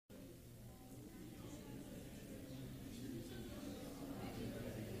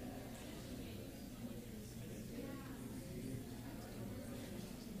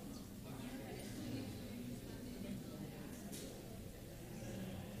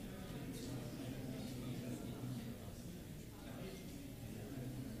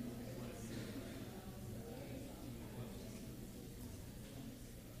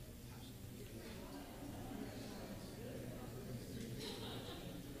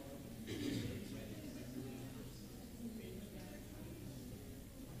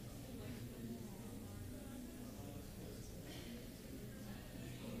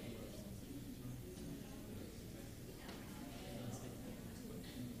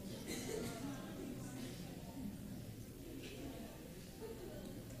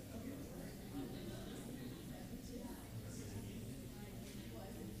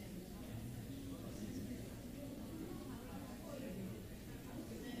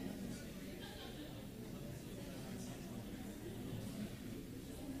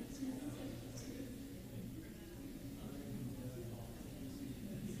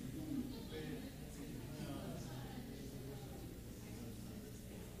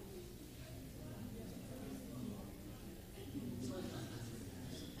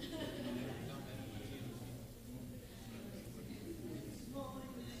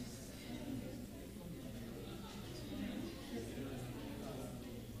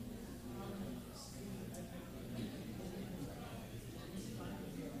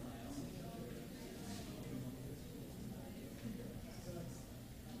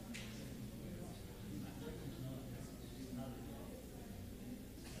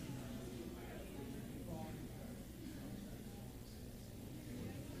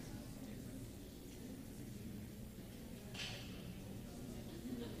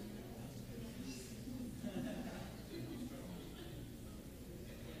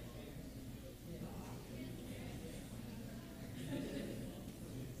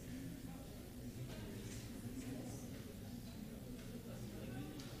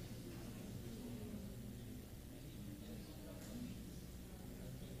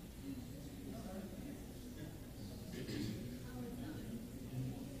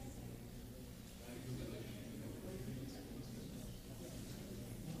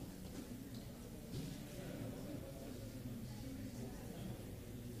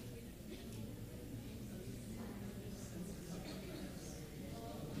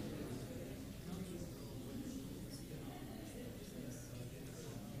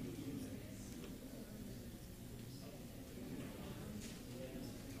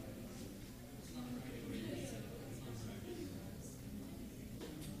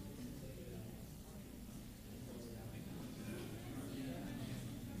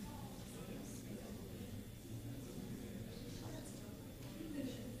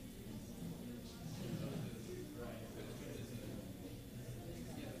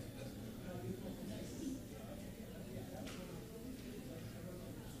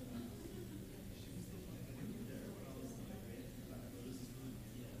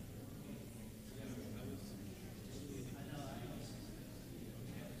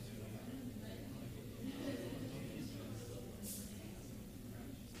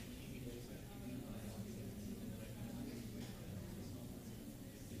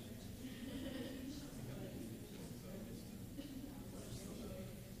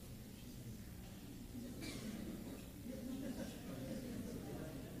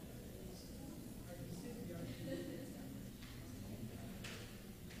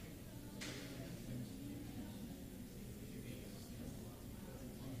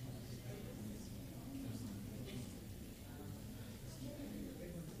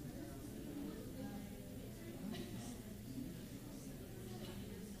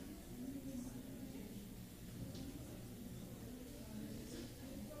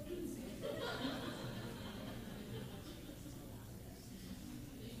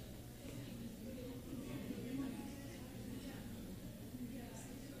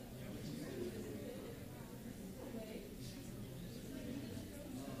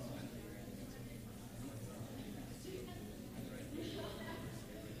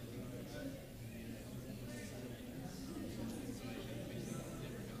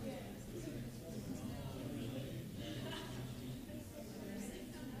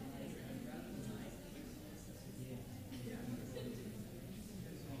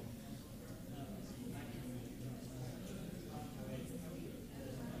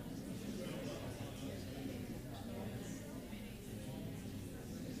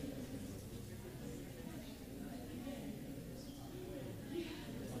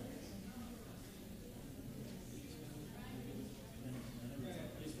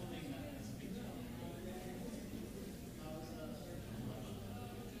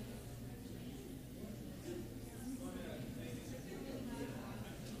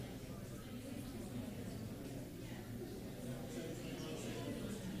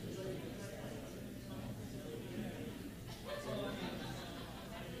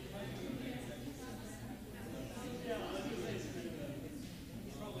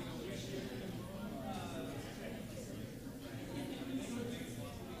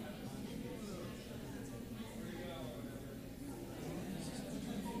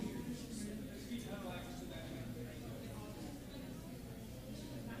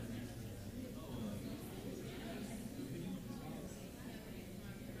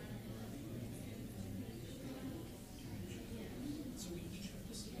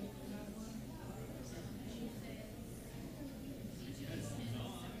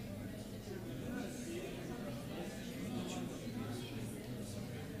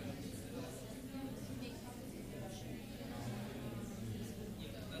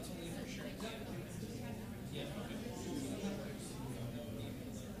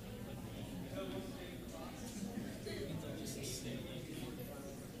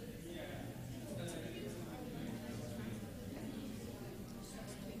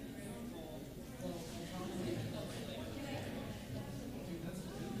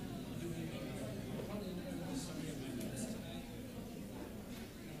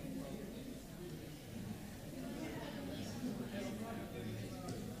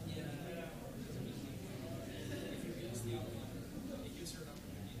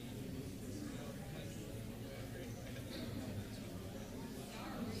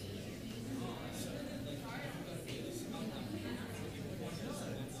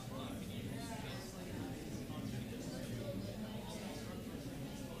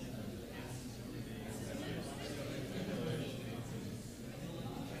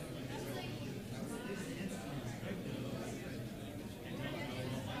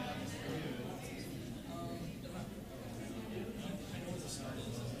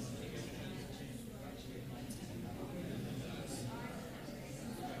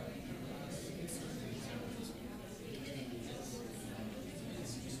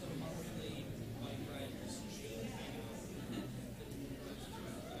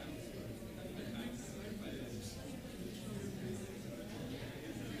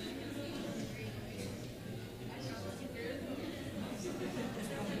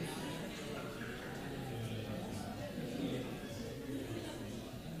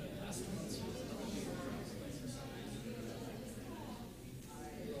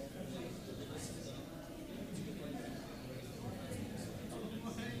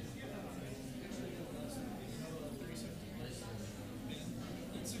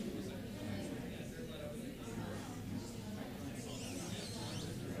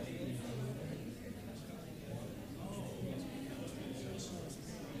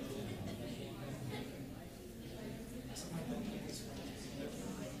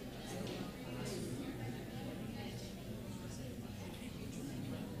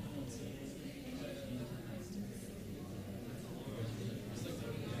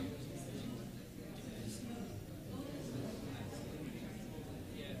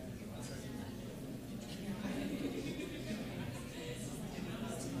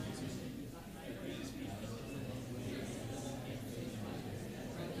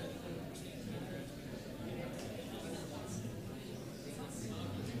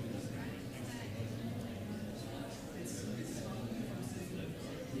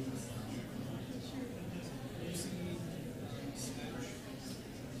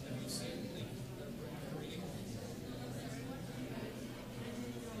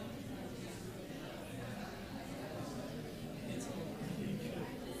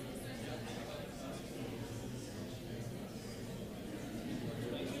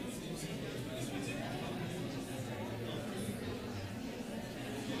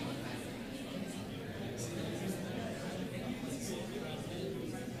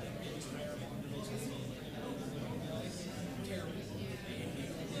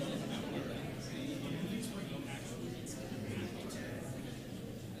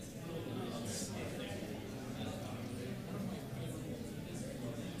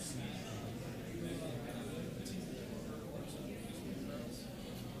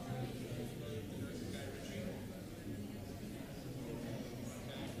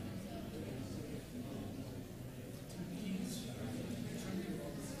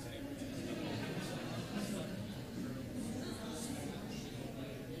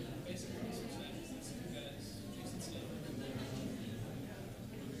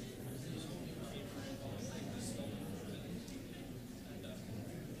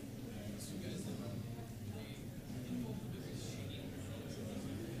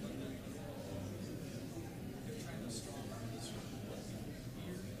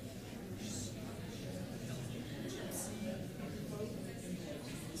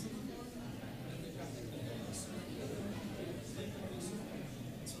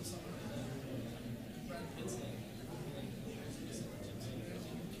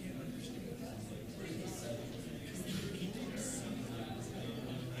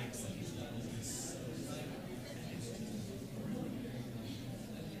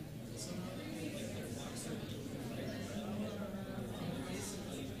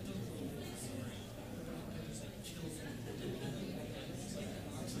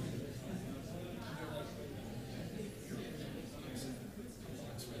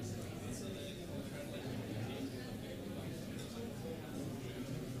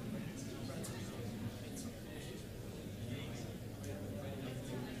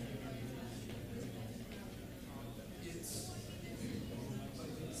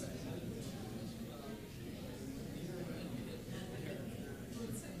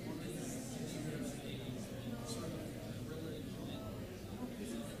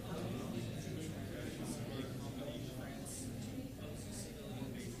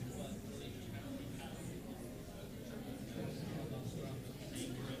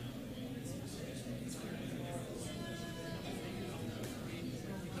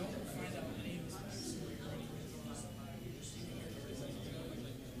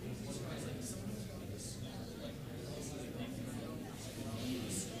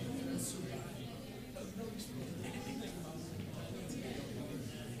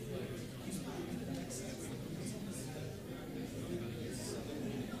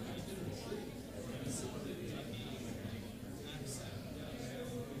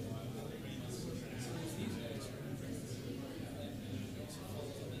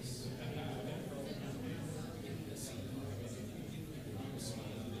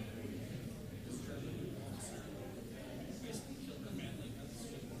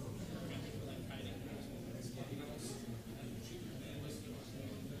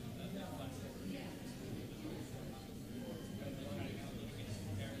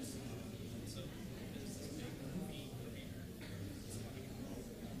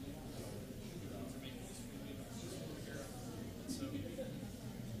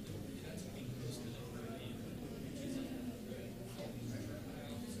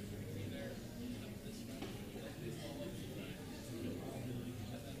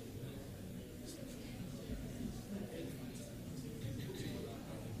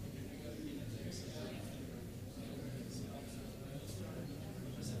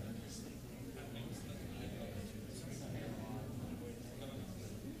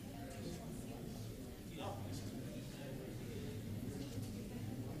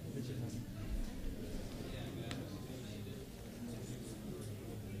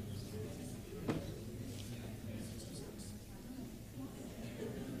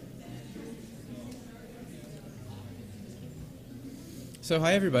So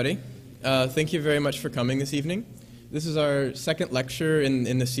hi everybody. Thank you very much for coming this evening. This is our second lecture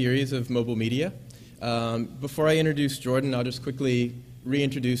in the series of mobile media. Before I introduce Jordan, I'll just quickly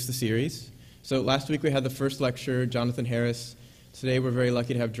reintroduce the series. So last week we had the first lecture, Jonathan Harris. Today we're very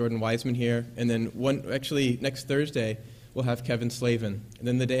lucky to have Jordan Weisman here. And then next Thursday, we'll have Kevin Slavin. And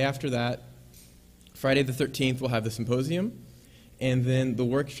then the day after that, Friday the 13th, we'll have the symposium. And then the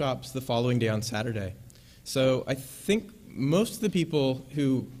workshops the following day on Saturday. So I think most of the people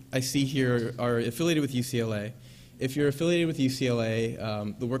who I see here are affiliated with UCLA. If you're affiliated with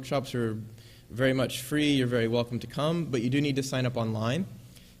UCLA, the workshops are very much free. You're very welcome to come, but you do need to sign up online.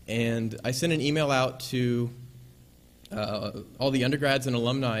 And I sent an email out to all the undergrads and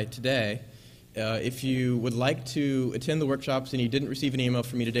alumni today. If you would like to attend the workshops and you didn't receive an email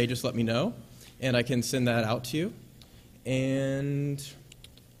from me today, just let me know, and I can send that out to you. And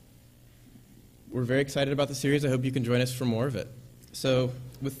we're very excited about the series. I hope you can join us for more of it. So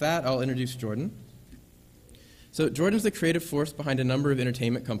with that, I'll introduce Jordan. So Jordan's the creative force behind a number of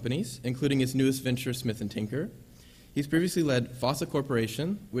entertainment companies, including his newest venture, Smith & Tinker. He's previously led FASA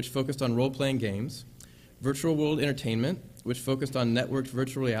Corporation, which focused on role-playing games, Virtual World Entertainment, which focused on networked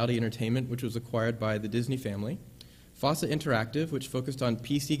virtual reality entertainment, which was acquired by the Disney family, FASA Interactive, which focused on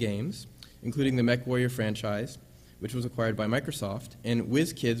PC games, including the MechWarrior franchise, which was acquired by Microsoft, and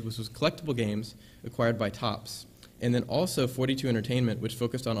WizKids, which was collectible games acquired by Topps, and then also 42 Entertainment, which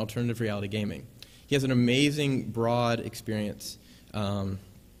focused on alternative reality gaming. He has an amazing, broad experience, and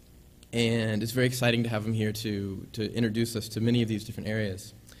it's very exciting to have him here to introduce us to many of these different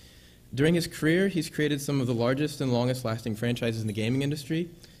areas. During his career, he's created some of the largest and longest-lasting franchises in the gaming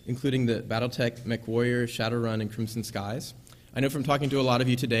industry, including the BattleTech, MechWarrior, Shadowrun, and Crimson Skies. I know from talking to a lot of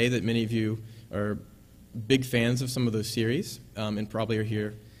you today that many of you are big fans of some of those series, and probably are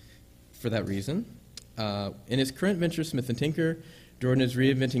here for that reason. In his current venture, Smith & Tinker, Jordan is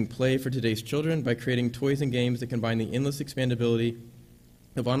reinventing play for today's children by creating toys and games that combine the endless expandability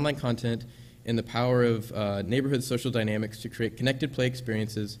of online content and the power of neighborhood social dynamics to create connected play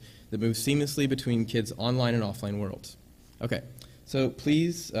experiences that move seamlessly between kids' online and offline worlds. Okay, so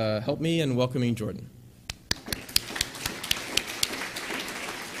please help me in welcoming Jordan.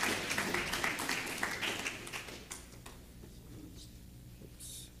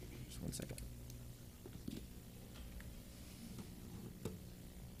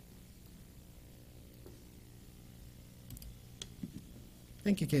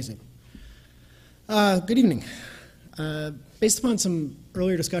 Thank you, Casey. Good evening. Based upon some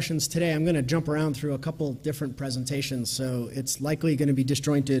earlier discussions today, I'm going to jump around through a couple different presentations, so it's likely going to be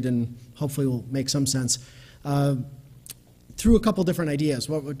disjointed and hopefully will make some sense. Through a couple different ideas.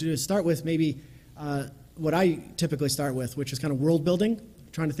 What we'll do is start with maybe what I typically start with, which is kind of world building,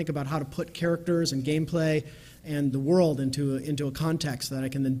 trying to think about how to put characters and gameplay and the world into a context that I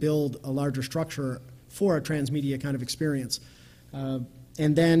can then build a larger structure for a transmedia kind of experience.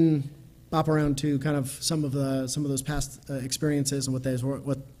 And then bop around to kind of some of those past experiences and what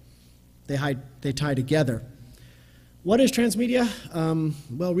they tie together. What is transmedia?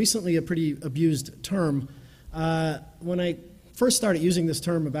 Well, recently a pretty abused term. When I first started using this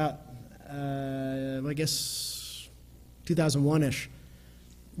term about, I guess, 2001-ish,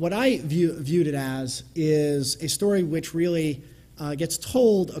 what I viewed it as is a story which really gets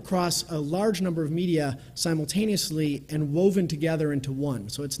told across a large number of media simultaneously and woven together into one.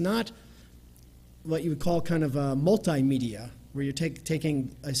 So it's not what you would call kind of a multimedia, where you're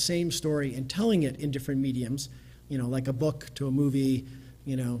taking a same story and telling it in different mediums, like a book to a movie,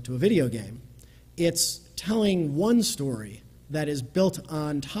 to a video game. It's telling one story that is built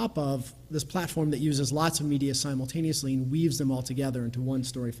on top of this platform that uses lots of media simultaneously and weaves them all together into one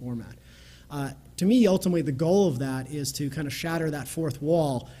story format. To me, ultimately, the goal of that is to kind of shatter that fourth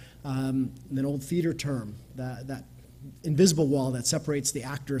wall, an old theater term, that invisible wall that separates the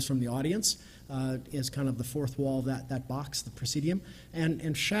actors from the audience is kind of the fourth wall of that box, the proscenium,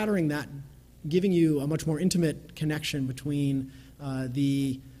 and shattering that, giving you a much more intimate connection between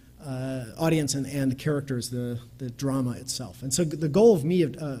the audience and the characters, the drama itself. And so the goal of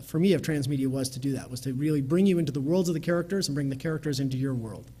for me of transmedia was to do that, was to really bring you into the worlds of the characters and bring the characters into your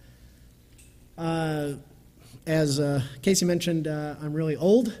world. As Casey mentioned, I'm really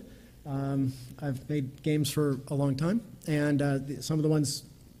old. I've made games for a long time, and some of the ones,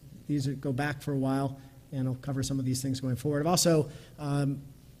 these go back for a while, and I'll cover some of these things going forward. I've also, I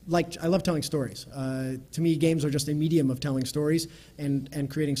love telling stories. To me, games are just a medium of telling stories and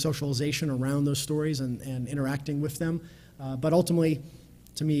creating socialization around those stories and interacting with them. But ultimately,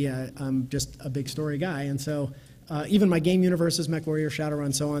 to me, I'm just a big story guy, and so even my game universes, MechWarrior, Shadowrun,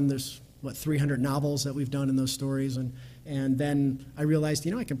 and so on, there's 300 novels that we've done in those stories, and And then I realized,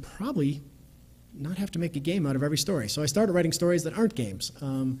 I can probably not have to make a game out of every story. So I started writing stories that aren't games.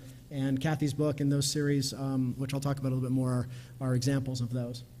 And Kathy's book and those series, which I'll talk about a little bit more, are examples of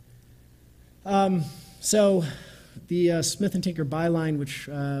those. So the Smith and Tinker byline,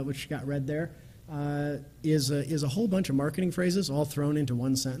 which got read there, is a whole bunch of marketing phrases all thrown into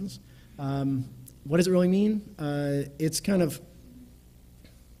one sentence. What does it really mean? It's kind of,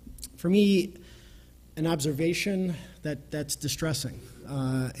 for me, an observation that's distressing,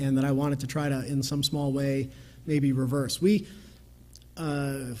 and that I wanted to try to, in some small way, maybe reverse. We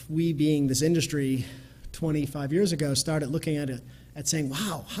being this industry 25 years ago, started looking at it at saying,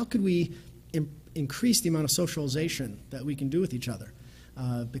 wow, how could we increase the amount of socialization that we can do with each other?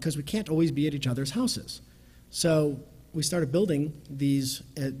 Because we can't always be at each other's houses. So we started building these,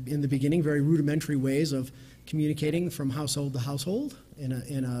 in the beginning, very rudimentary ways of communicating from household to household in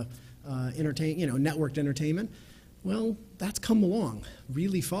a networked entertainment. Well, that's come along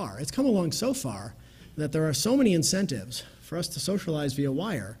really far. It's come along so far that there are so many incentives for us to socialize via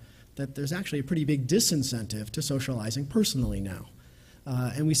wire that there's actually a pretty big disincentive to socializing personally now.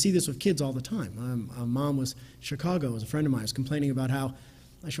 And we see this with kids all the time. A mom was in Chicago, was a friend of mine, was complaining about how,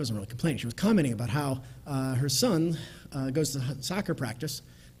 she wasn't really complaining, she was commenting about how her son goes to soccer practice,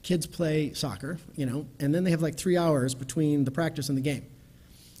 kids play soccer, and then they have like 3 hours between the practice and the game.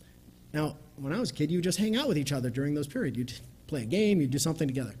 Now, when I was a kid, you would just hang out with each other during those periods. You'd play a game, you'd do something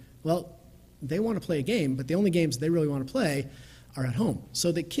together. Well, they want to play a game, but the only games they really want to play are at home.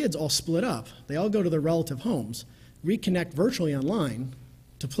 So the kids all split up. They all go to their relative homes, reconnect virtually online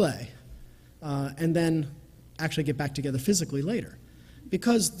to play, and then actually get back together physically later.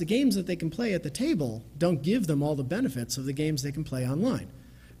 Because the games that they can play at the table don't give them all the benefits of the games they can play online.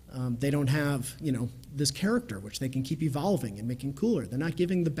 They don't have, this character which they can keep evolving and making cooler. They're not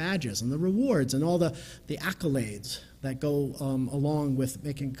giving the badges and the rewards and all the accolades that go along with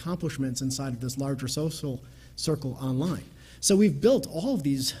making accomplishments inside of this larger social circle online. So we've built all of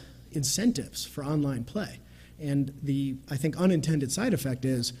these incentives for online play. And the, I think, unintended side effect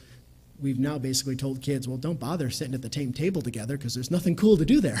is we've now basically told kids, well, don't bother sitting at the same table together because there's nothing cool to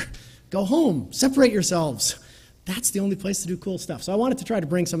do there. Go home, separate yourselves. That's the only place to do cool stuff. So I wanted to try to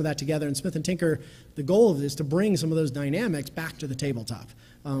bring some of that together. And Smith and Tinker, the goal of it is to bring some of those dynamics back to the tabletop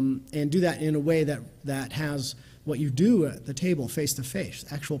and do that in a way that has what you do at the table face-to-face,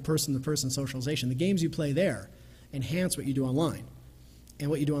 actual person-to-person socialization. The games you play there enhance what you do online. And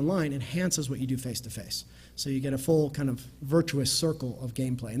what you do online enhances what you do face-to-face. So you get a full kind of virtuous circle of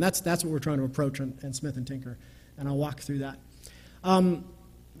gameplay. And that's what we're trying to approach in Smith and Tinker. And I'll walk through that.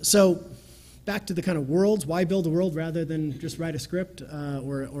 So back to the kind of worlds. Why build a world rather than just write a script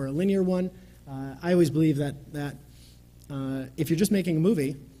or a linear one? I always believe that if you're just making a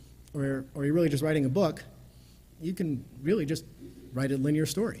movie or you're really just writing a book, you can really just write a linear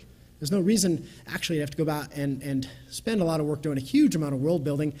story. There's no reason actually you have to go about and spend a lot of work doing a huge amount of world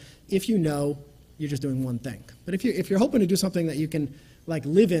building if you know you're just doing one thing. But if you're hoping to do something that you can like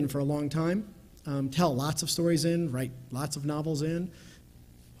live in for a long time, tell lots of stories in, write lots of novels in,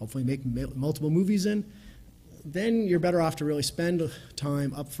 hopefully make multiple movies in, then you're better off to really spend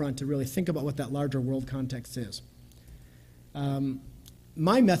time up front to really think about what that larger world context is.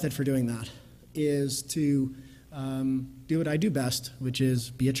 My method for doing that is to do what I do best, which is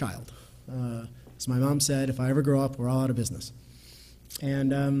be a child. As my mom said, if I ever grow up, we're all out of business.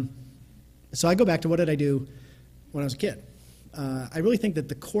 And so I go back to what did I do when I was a kid. I really think that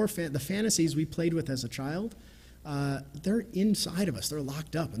the fantasies we played with as a child, they're inside of us. They're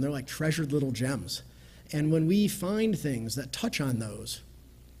locked up, and they're like treasured little gems. And when we find things that touch on those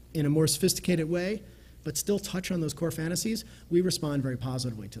in a more sophisticated way, but still touch on those core fantasies, we respond very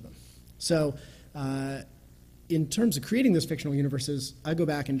positively to them. So in terms of creating those fictional universes, I go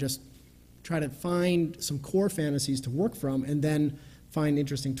back and just try to find some core fantasies to work from and then find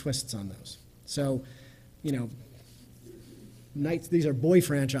interesting twists on those. So, these are boy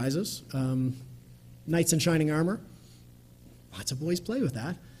franchises. Knights in shining armor, lots of boys play with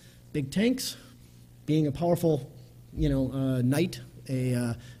that. Big tanks, being a powerful, knight,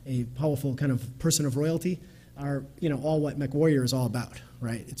 a powerful kind of person of royalty, are all what MechWarrior is all about,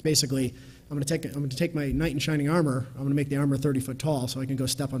 right? It's basically I'm going to take my knight in shining armor. I'm going to make the armor 30 foot tall so I can go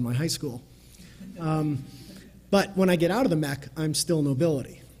step on my high school. But when I get out of the mech, I'm still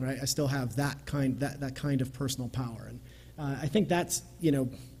nobility, right? I still have that kind of personal power, and I think that's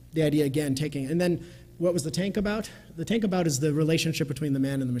the idea again taking. And then what was the tank about? The tank about is the relationship between the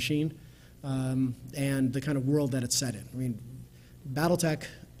man and the machine, and the kind of world that it's set in. I mean, BattleTech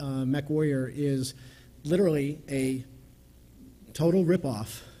MechWarrior is literally a total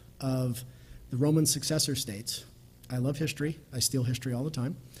ripoff of the Roman successor states I love history. I steal history all the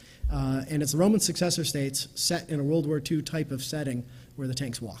time. And it's the Roman successor states set in a World War II type of setting where the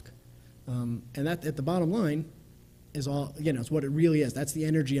tanks walk. And that, at the bottom line, is all, it's what it really is. That's the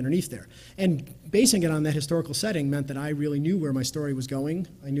energy underneath there. And basing it on that historical setting meant that I really knew where my story was going.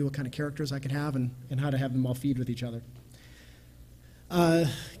 I knew what kind of characters I could have and how to have them all feed with each other.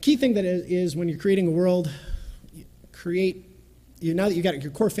 Key thing that is when you're creating a world, now that you got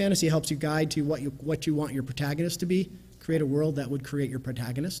your core fantasy helps you guide to what you want your protagonist to be. Create a world that would create your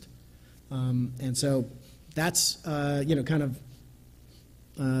protagonist. And so that's, kind of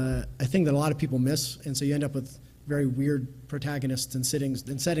a thing that a lot of people miss. And so you end up with very weird protagonists and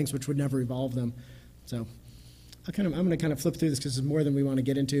settings which would never evolve them. So I'm going to kind of flip through this because there's more than we want to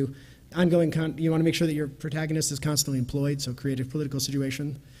get into. You want to make sure that your protagonist is constantly employed, so create a political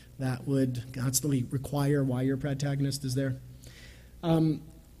situation that would constantly require why your protagonist is there. And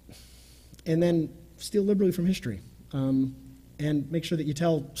then steal liberally from history. And make sure that you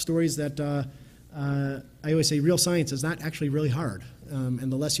tell stories that, I always say real science is not actually really hard,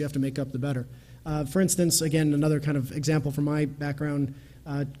 and the less you have to make up, the better. For instance, again, another kind of example from my background,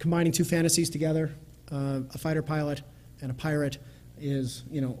 combining two fantasies together, a fighter pilot and a pirate is,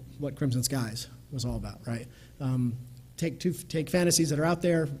 what Crimson Skies was all about, right? Take fantasies that are out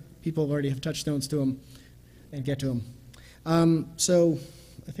there, people already have touchstones to them, and get to them. So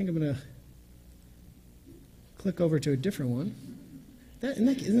I think I'm going to click over to a different one. Isn't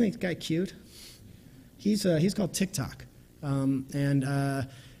that guy cute? He's called TikTok, and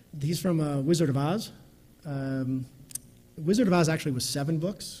he's from Wizard of Oz. Wizard of Oz actually was 7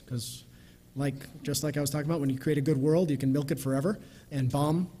 books, because just like I was talking about, when you create a good world, you can milk it forever, and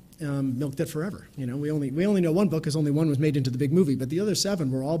Baum milked it forever. We only know one book because only one was made into the big movie, but the other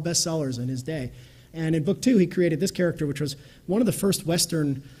 7 were all bestsellers in his day. And in book 2, he created this character, which was one of the first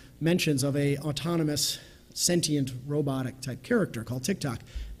Western mentions of a autonomous, sentient, robotic type character called TikTok.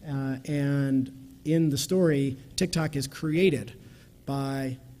 And in the story, TikTok is created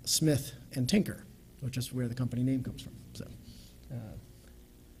by Smith and Tinker, which is where the company name comes from. So,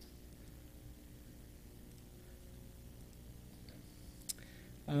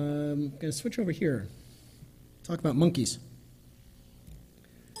 I'm going to switch over here, talk about monkeys.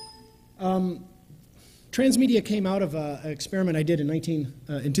 Transmedia came out of an experiment I did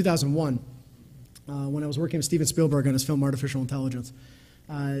in 2001 when I was working with Steven Spielberg on his film Artificial Intelligence.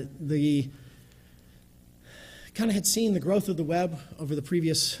 The kind of had seen the growth of the web over the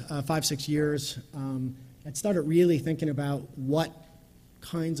previous 5-6 years. I'd started really thinking about what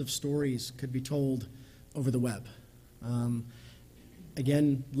kinds of stories could be told over the web.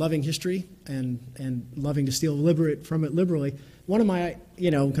 Again, loving history and loving to steal from it liberally. One of my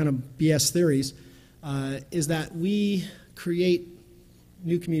kind of BS theories is that we create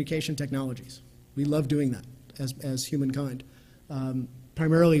new communication technologies. We love doing that as humankind.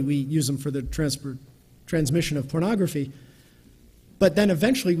 Primarily, we use them for the transmission of pornography, but then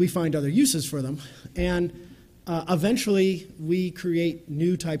eventually we find other uses for them, and eventually we create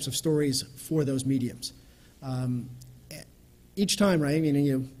new types of stories for those mediums. Each time, right,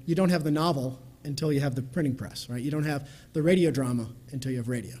 you don't have the novel until you have the printing press, right? You don't have the radio drama until you have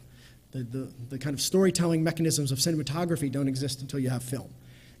radio. The kind of storytelling mechanisms of cinematography don't exist until you have film.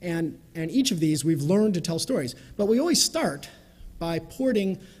 And each of these, we've learned to tell stories, but we always start by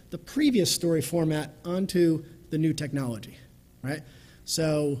porting the previous story format onto the new technology, right?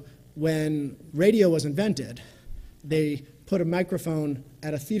 So when radio was invented, they put a microphone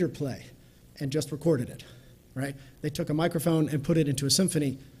at a theater play and just recorded it, right? They took a microphone and put it into a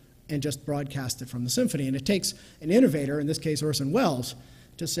symphony and just broadcast it from the symphony. And it takes an innovator, in this case Orson Welles,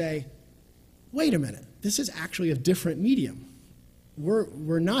 to say, wait a minute, this is actually a different medium.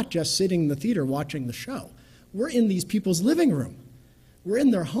 We're not just sitting in the theater watching the show. We're in these people's living room. We're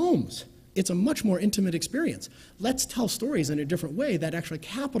in their homes. It's a much more intimate experience. Let's tell stories in a different way that actually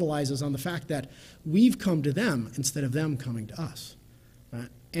capitalizes on the fact that we've come to them instead of them coming to us. Right?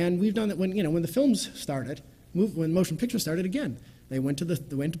 And we've done that when the films started, when motion pictures started again. They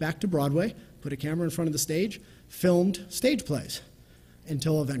went back to Broadway, put a camera in front of the stage, filmed stage plays,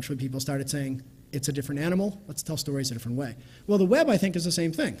 until eventually people started saying, it's a different animal, let's tell stories a different way. Well, the web, I think, is the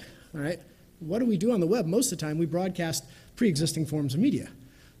same thing. All right? What do we do on the web? Most of the time, we broadcast pre-existing forms of media.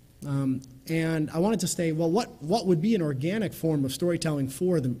 And I wanted to say, well, what would be an organic form of storytelling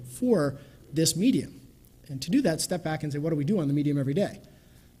for this medium? And to do that, step back and say, what do we do on the medium every day?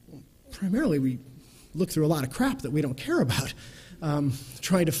 Well, primarily, we look through a lot of crap that we don't care about,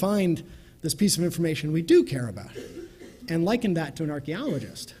 trying to find this piece of information we do care about, and liken that to an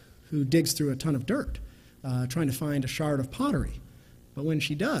archaeologist who digs through a ton of dirt, trying to find a shard of pottery. But when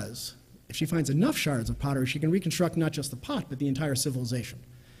she does, if she finds enough shards of pottery, she can reconstruct not just the pot, but the entire civilization.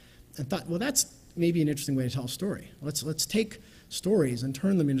 And thought, well, that's maybe an interesting way to tell a story. Let's take stories and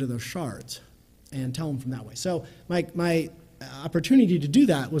turn them into those shards and tell them from that way. So my opportunity to do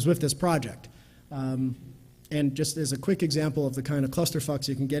that was with this project. And just as a quick example of the kind of clusterfucks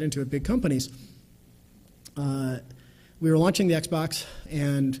you can get into at big companies, we were launching the Xbox,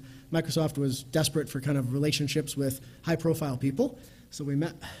 and Microsoft was desperate for kind of relationships with high-profile people. So we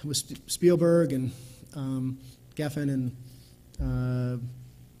met with Spielberg and Geffen and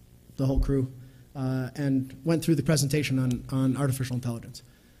the whole crew, and went through the presentation on artificial intelligence.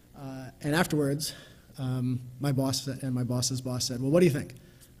 And afterwards, my boss and my boss's boss said, well, what do you think?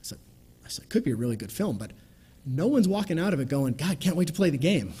 I said, it could be a really good film, but no one's walking out of it going, God, can't wait to play the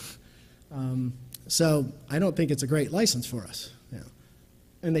game. So I don't think it's a great license for us. Yeah.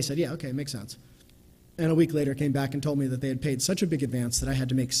 And they said, yeah, okay, makes sense. And a week later came back and told me that they had paid such a big advance that I had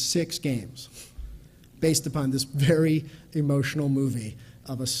to make 6 games based upon this very emotional movie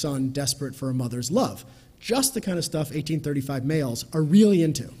of a son desperate for a mother's love. Just the kind of stuff 1835 males are really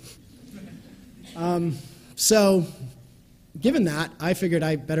into. So given that, I figured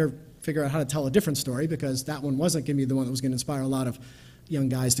I better figure out how to tell a different story, because that one wasn't going to be the one that was going to inspire a lot of young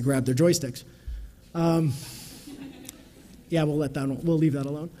guys to grab their joysticks. Yeah, we'll leave that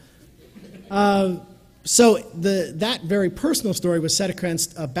alone. So that very personal story was set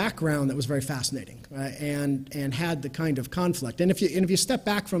against a background that was very fascinating, right? and had the kind of conflict. And if you step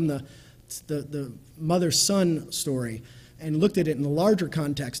back from the mother-son story and looked at it in the larger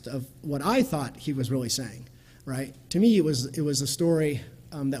context of what I thought he was really saying, right? To me, it was a story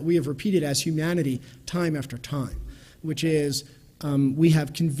that we have repeated as humanity time after time, which is we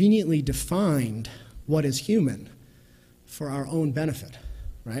have conveniently defined what is human for our own benefit,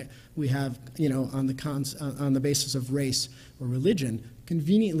 right? We have, on the basis of race or religion,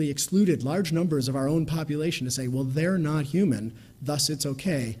 conveniently excluded large numbers of our own population to say, well, they're not human, thus it's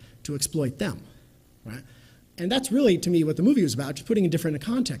okay to exploit them, right? And that's really, to me, what the movie was about, just putting a different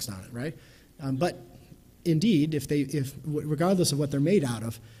context on it, right? But indeed, regardless of what they're made out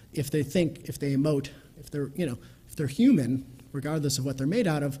of, if they think, if they emote, if they're human, regardless of what they're made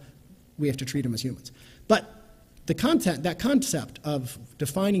out of, we have to treat them as humans. But that concept of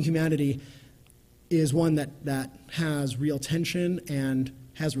defining humanity is one that has real tension and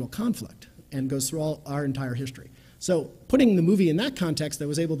has real conflict and goes through all our entire history. So putting the movie in that context, I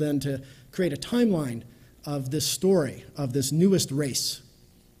was able then to create a timeline of this story, of this newest race,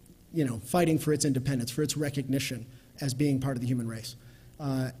 fighting for its independence, for its recognition as being part of the human race.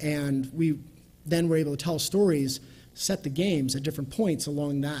 And we then were able to tell stories, set the games at different points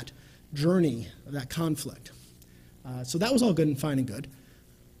along that journey of that conflict. So that was all good and fine and good.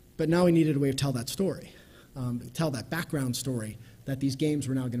 But now we needed a way to tell that story, tell that background story that these games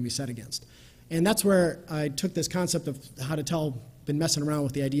were now going to be set against. And that's where I took this concept of how to tell, been messing around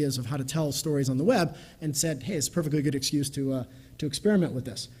with the ideas of how to tell stories on the web, and said, hey, it's a perfectly good excuse to experiment with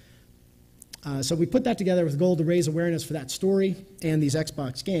this. So we put that together with the goal to raise awareness for that story and these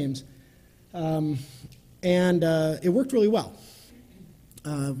Xbox games. And it worked really well.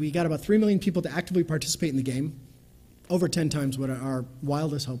 We got about 3 million people to actively participate in the game, over 10 times what our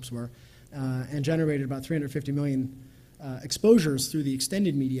wildest hopes were, and generated about 350 million exposures through the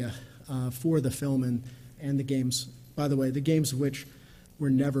extended media for the film and the games. By the way, the games of which were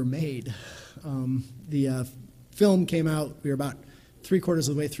never made. The film came out, we were about 3/4 of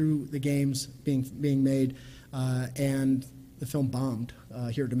the way through the games being made, and the film bombed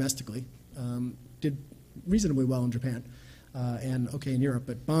here domestically. Did reasonably well in Japan, and okay in Europe,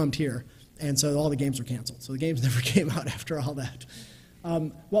 but bombed here. And so all the games were canceled. So the games never came out after all that.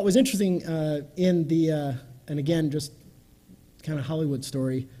 What was interesting in the, and again, just kind of Hollywood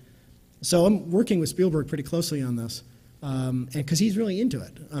story. So I'm working with Spielberg pretty closely on this, because he's really into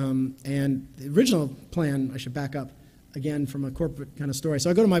it. And the original plan, I should back up again from a corporate kind of story. So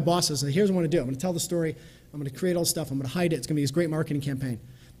I go to my bosses and say, here's what I want to do. I'm going to tell the story. I'm going to create all this stuff. I'm going to hide it. It's going to be this great marketing campaign.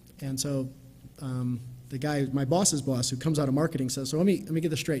 And so the guy, my boss's boss, who comes out of marketing, says, so let me get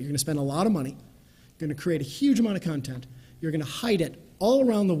this straight. You're going to spend a lot of money. You're going to create a huge amount of content. You're going to hide it all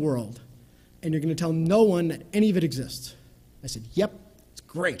around the world. And you're going to tell no one that any of it exists. I said, yep, it's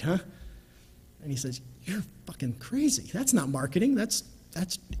great, huh? And he says, you're fucking crazy. That's not marketing. That's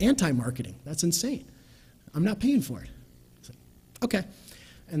anti-marketing. That's insane. I'm not paying for it. I said, okay.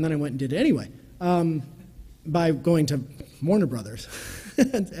 And then I went and did it anyway by going to Warner Brothers.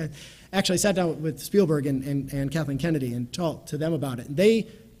 Actually, I sat down with Spielberg and Kathleen Kennedy and talked to them about it. And they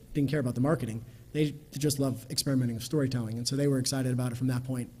didn't care about the marketing. They just love experimenting with storytelling, and so they were excited about it from that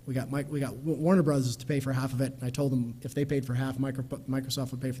point. We got Warner Brothers to pay for half of it. I told them if they paid for half,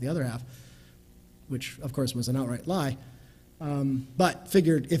 Microsoft would pay for the other half, which of course was an outright lie. But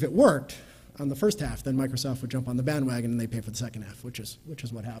figured if it worked on the first half, then Microsoft would jump on the bandwagon and they pay for the second half, which is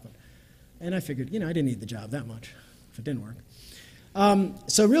what happened. And I figured, I didn't need the job that much if it didn't work.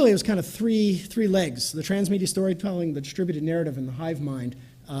 So really, it was kind of three legs: the transmedia storytelling, the distributed narrative, and the hive mind.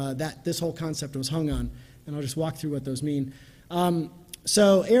 That this whole concept was hung on, and I'll just walk through what those mean.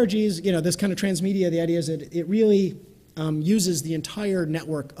 So ARGs, this kind of transmedia, the idea is that it really uses the entire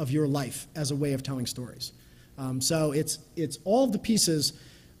network of your life as a way of telling stories. So it's all of the pieces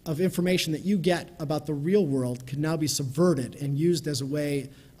of information that you get about the real world can now be subverted and used as a way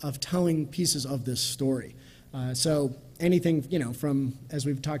of telling pieces of this story. So anything, from, as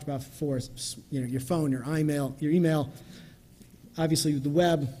we've talked about before, your phone, your email, obviously the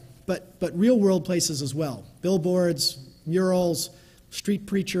web, but real world places as well. Billboards, murals, street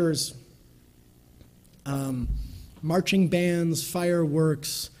preachers, marching bands,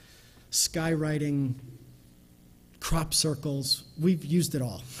 fireworks, skywriting, crop circles. We've used it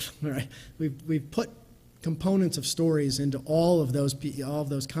all. Right? We've put components of stories into all of those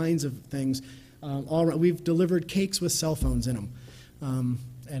kinds of things. We've delivered cakes with cell phones in them,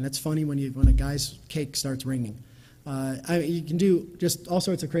 and it's funny when a guy's cake starts ringing. You can do just all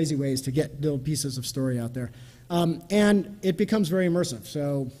sorts of crazy ways to get little pieces of story out there, and it becomes very immersive.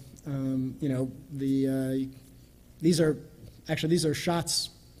 So, these are shots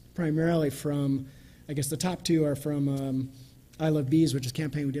primarily from, I guess the top two are from I Love Bees, which is a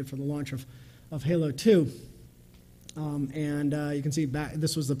campaign we did for the launch of Halo 2. And you can see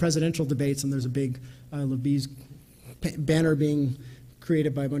this was the presidential debates, and there's a big I Love Bees banner being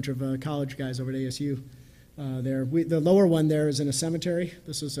created by a bunch of college guys over at ASU. The lower one there is in a cemetery.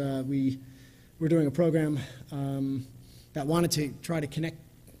 This is we're doing a program that wanted to try to connect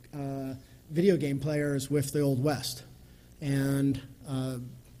video game players with the Old West, and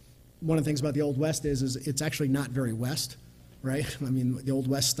one of the things about the Old West is it's actually not very west, right? I mean, the Old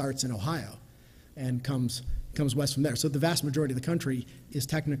West starts in Ohio and comes west from there. So the vast majority of the country is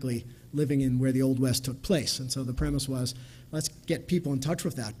technically living in where the Old West took place. And so the premise was, let's get people in touch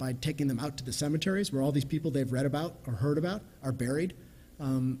with that by taking them out to the cemeteries where all these people they've read about or heard about are buried.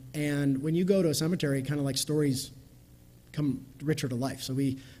 And when you go to a cemetery, kind of like stories come richer to life. So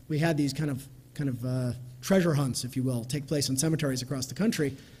we had these kind of treasure hunts, if you will, take place in cemeteries across the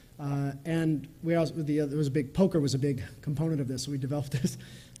country. And poker was a big component of this. So we developed this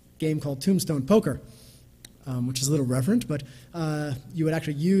game called Tombstone Poker, which is a little reverent, but you would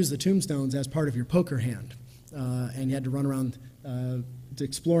actually use the tombstones as part of your poker hand. And you had to run around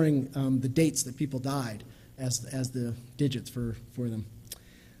exploring the dates that people died as the digits for them.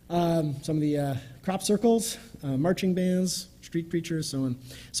 Some of the crop circles, marching bands, street preachers, so on.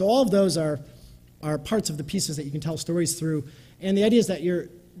 So all of those are parts of the pieces that you can tell stories through. And the idea is that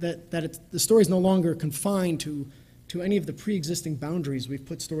the story is no longer confined to any of the pre-existing boundaries we've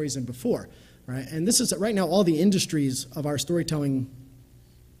put stories in before. Right? And this is, right now, all the industries of our storytelling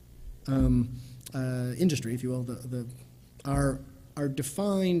industry, if you will, are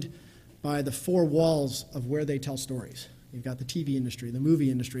defined by the four walls of where they tell stories. You've got the TV industry, the movie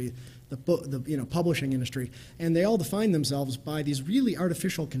industry, the publishing industry, and they all define themselves by these really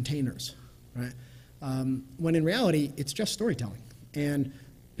artificial containers, right? When in reality, it's just storytelling. And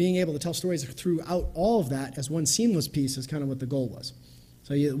being able to tell stories throughout all of that as one seamless piece is kind of what the goal was.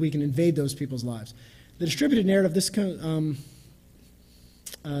 So we can invade those people's lives. The distributed narrative, this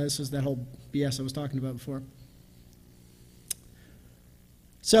is that whole BS I was talking about before.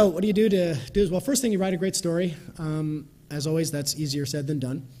 So what do you do to do is, well, first thing, you write a great story. As always, that's easier said than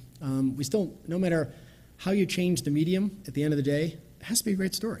done. We still, no matter how you change the medium, at the end of the day, it has to be a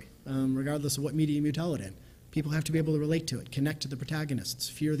great story, regardless of what medium you tell it in. People have to be able to relate to it, connect to the protagonists,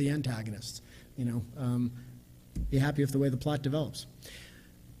 fear the antagonists, be happy with the way the plot develops.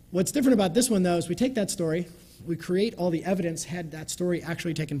 What's different about this one, though, is we take that story, we create all the evidence had that story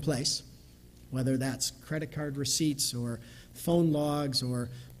actually taken place, whether that's credit card receipts or phone logs or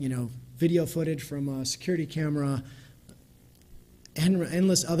video footage from a security camera, and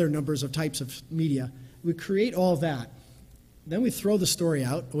endless other numbers of types of media. We create all that. Then we throw the story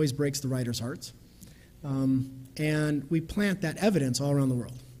out, always breaks the writer's hearts, and we plant that evidence all around the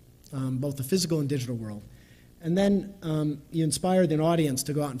world, both the physical and digital world. And then you inspire the audience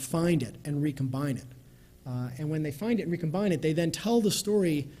to go out and find it and recombine it. And when they find it and recombine it, they then tell the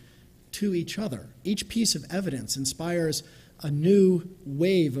story to each other. Each piece of evidence inspires a new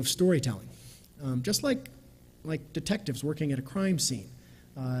wave of storytelling. Just like detectives working at a crime scene.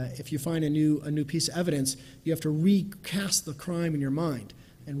 If you find a new piece of evidence, you have to recast the crime in your mind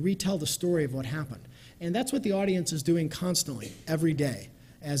and retell the story of what happened. And that's what the audience is doing constantly, every day,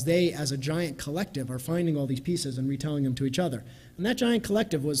 as they, as a giant collective, are finding all these pieces and retelling them to each other. And that giant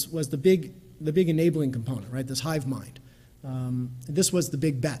collective was the big enabling component, right? This hive mind. This was the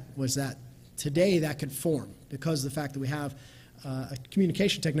big bet, was that today that could form because of the fact that we have a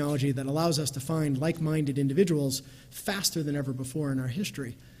communication technology that allows us to find like-minded individuals faster than ever before in our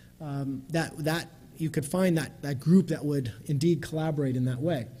history. That you could find that group that would indeed collaborate in that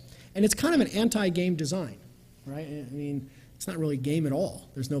way. And it's kind of an anti-game design, right? I mean, it's not really a game at all.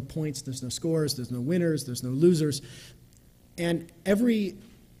 There's no points, there's no scores, there's no winners, there's no losers. And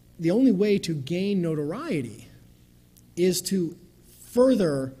the only way to gain notoriety is to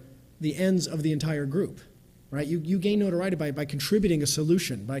further the ends of the entire group, right? You gain notoriety by contributing a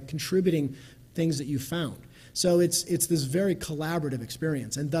solution, by contributing things that you found. So it's this very collaborative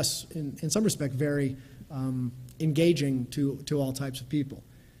experience, and thus, in some respect, very engaging to all types of people.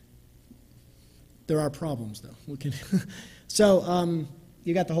 There are problems, though. We can so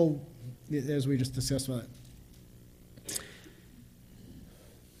you got the whole, as we just discussed about it.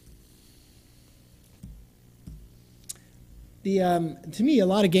 To me, a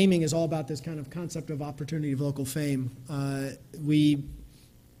lot of gaming is all about this kind of concept of opportunity of local fame. We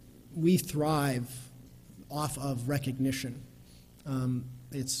thrive off of recognition.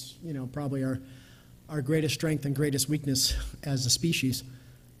 It's probably our greatest strength and greatest weakness as a species.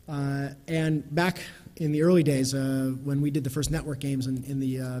 And back in the early days, when we did the first network games in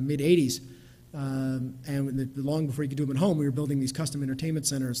the mid-'80s, and long before you could do them at home, we were building these custom entertainment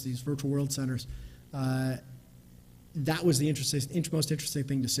centers, these virtual world centers. That was the most interesting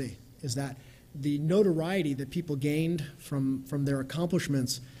thing to see, is that the notoriety that people gained from their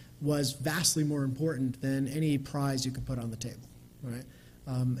accomplishments was vastly more important than any prize you could put on the table, right?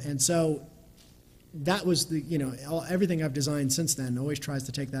 And so that was everything I've designed since then always tries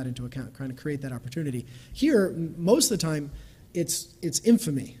to take that into account, trying to create that opportunity. Here, most of the time, it's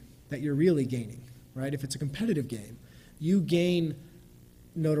infamy that you're really gaining, right? If it's a competitive game, you gain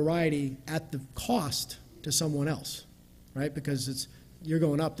notoriety at the cost to someone else, right? Because you're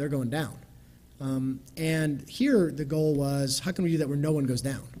going up, they're going down. And here the goal was, how can we do that where no one goes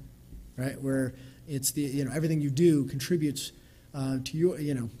down, right? Where it's everything you do contributes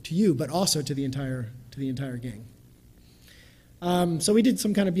to you, but also to the entire gang. So we did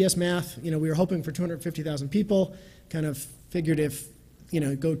some kind of BS math. We were hoping for 250,000 people. Kind of figured if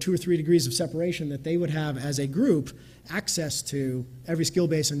go 2 or 3 degrees of separation, that they would have as a group access to every skill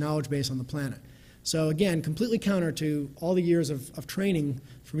base and knowledge base on the planet. So again, completely counter to all the years of training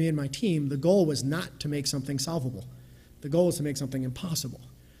for me and my team, the goal was not to make something solvable. The goal was to make something impossible,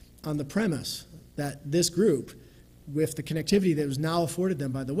 on the premise that this group, with the connectivity that was now afforded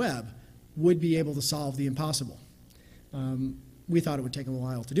them by the web, would be able to solve the impossible. We thought it would take them a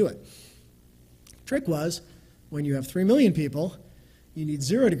while to do it. Trick was, when you have 3 million people, you need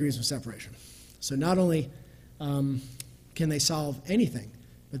 0 degrees of separation. So not only can they solve anything,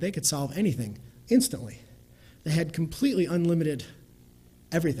 but they could solve anything instantly. They had completely unlimited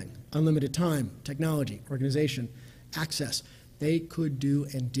everything, unlimited time, technology, organization, access. They could do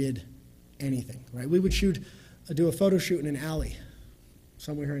and did anything, right? We would do a photo shoot in an alley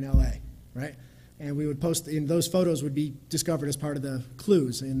somewhere here in LA, right? And we would post, and those photos would be discovered as part of the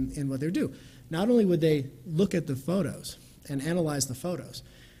clues in what they would do. Not only would they look at the photos and analyze the photos,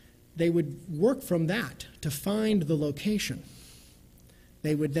 they would work from that to find the location.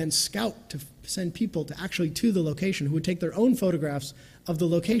 They would then scout to send people to the location who would take their own photographs of the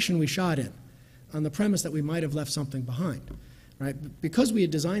location we shot in, on the premise that we might have left something behind, right? Because we had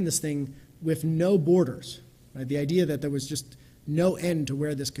designed this thing with no borders, right? The idea that there was just no end to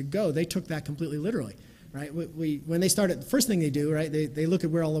where this could go, they took that completely literally, right? When they started, the first thing they do, right, they look at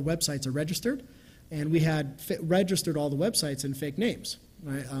where all the websites are registered, and we had registered all the websites in fake names,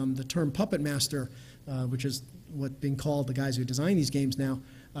 right? The term puppet master, which is what's being called the guys who design these games now,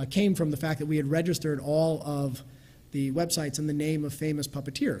 came from the fact that we had registered all of the websites in the name of famous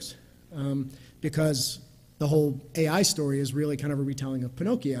puppeteers, because the whole AI story is really kind of a retelling of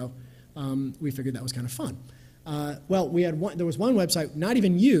Pinocchio. We figured that was kind of fun. Well, there was one website not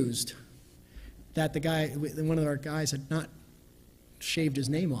even used that one of our guys had not shaved his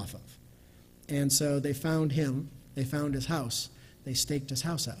name off of. And so they found him, they found his house, they staked his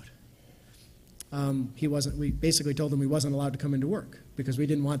house out. We basically told him he wasn't allowed to come into work because we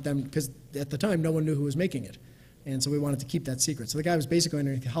didn't want them, because at the time no one knew who was making it. And so we wanted to keep that secret. So the guy was basically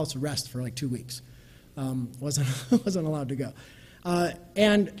under house arrest for like 2 weeks. Wasn't allowed to go.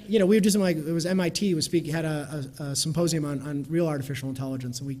 And we were just like, it was MIT was speaking, had a symposium on real artificial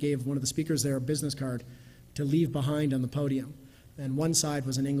intelligence, and we gave one of the speakers there a business card to leave behind on the podium. And one side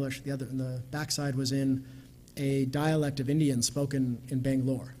was in English, the other, and the back side was in a dialect of Indian spoken in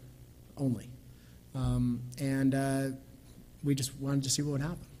Bangalore only. We just wanted to see what would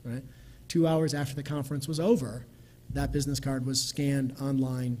happen, right? 2 hours after the conference was over, that business card was scanned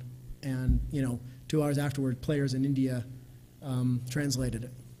online, and 2 hours afterward, players in India translated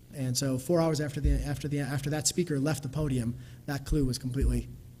it. And so 4 hours after that speaker left the podium, that clue was completely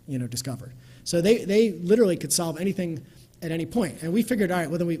discovered. So they literally could solve anything at any point. And we figured, all right,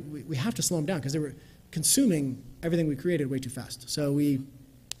 well, then we have to slow them down because they were consuming everything we created way too fast. So we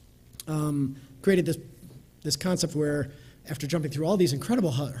created this concept where, after jumping through all these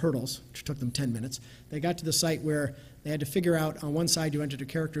incredible hurdles, which took them 10 minutes, they got to the site where they had to figure out, on one side you entered a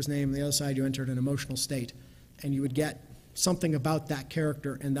character's name, on the other side you entered an emotional state, and you would get something about that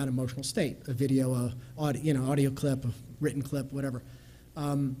character and that emotional state, a video, audio clip, a written clip, whatever.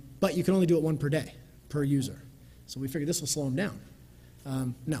 But you can only do it one per day, per user. So we figured this will slow them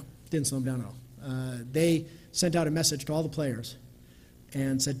down. No, didn't slow them down at all. They sent out a message to all the players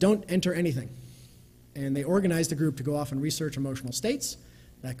and said, don't enter anything. And they organized a group to go off and research emotional states.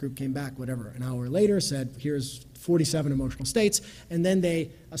 That group came back, whatever, an hour later, said, here's 47 emotional states. And then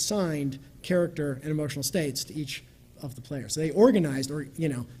they assigned character and emotional states to each of the players. So they organized, or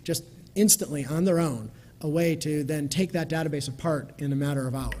just instantly on their own, a way to then take that database apart in a matter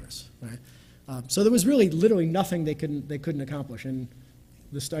of hours. Right? So there was really literally nothing they couldn't accomplish. And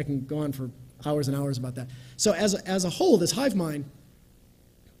I can go on for hours and hours about that. So as a whole, this hive mind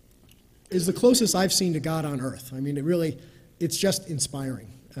is the closest I've seen to God on earth. I mean, it's just inspiring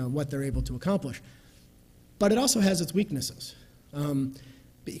what they're able to accomplish. But it also has its weaknesses,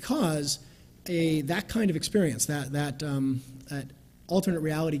 because that kind of experience, that alternate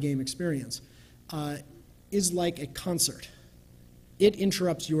reality game experience, is like a concert. It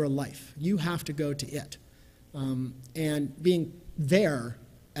interrupts your life. You have to go to it. And being there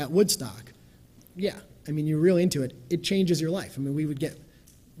at Woodstock, yeah, I mean, you're really into it. It changes your life. I mean,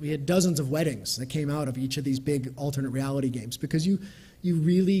 we had dozens of weddings that came out of each of these big alternate reality games, because you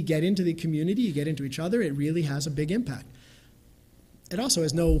really get into the community, you get into each other, it really has a big impact. It also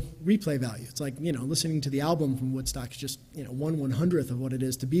has no replay value. It's like, listening to the album from Woodstock is just, 1/100th of what it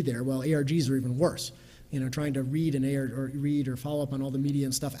is to be there. Well, ARGs are even worse. Trying to read or follow up on all the media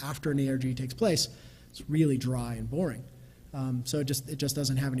and stuff after an ARG takes place, it's really dry and boring. So it just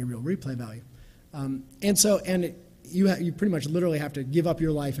doesn't have any real replay value. You pretty much literally have to give up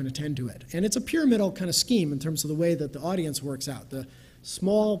your life and attend to it. And it's a pyramidal kind of scheme in terms of the way that the audience works out. The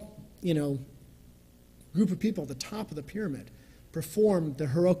small, group of people at the top of the pyramid perform the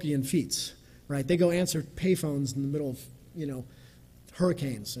Herculean feats, right? They go answer payphones in the middle of,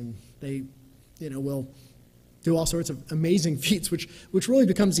 hurricanes, and they, will do all sorts of amazing feats, which really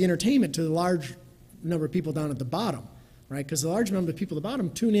becomes the entertainment to the large number of people down at the bottom, right? Because the large number of people at the bottom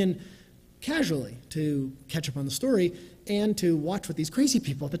tune in casually to catch up on the story and to watch what these crazy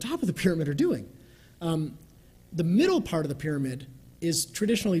people at the top of the pyramid are doing. The middle part of the pyramid is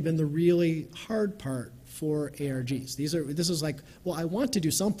traditionally been the really hard part for ARGs. This is like, well, I want to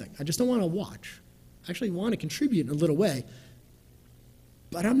do something. I just don't want to watch. I actually want to contribute in a little way,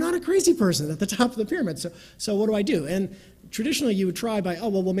 but I'm not a crazy person at the top of the pyramid. So what do I do? And traditionally you would try by,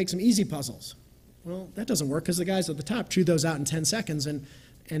 we'll make some easy puzzles. Well, that doesn't work because the guys at the top chew those out in 10 seconds, and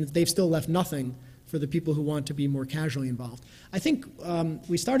they've still left nothing for the people who want to be more casually involved. I think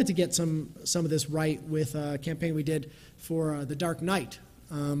we started to get some of this right with a campaign we did for The Dark Knight,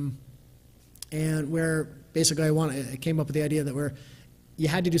 and where basically I came up with the idea that where you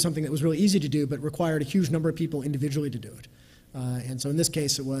had to do something that was really easy to do but required a huge number of people individually to do it. And so in this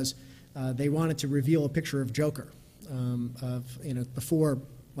case it was they wanted to reveal a picture of Joker before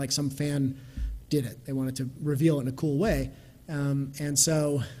like some fan did it. They wanted to reveal it in a cool way. And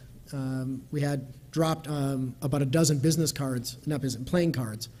so we had dropped about a dozen playing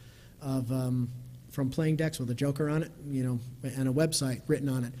cards from playing decks with a Joker on it, and a website written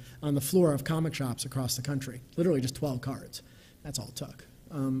on it, on the floor of comic shops across the country. Literally just 12 cards. That's all it took.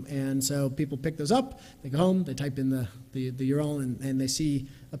 And so people pick those up, they go home, they type in the URL, and they see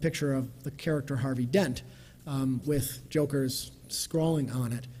a picture of the character Harvey Dent with Joker's scrawling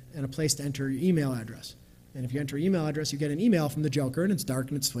on it and a place to enter your email address. And if you enter your email address, you get an email from the Joker, and it's dark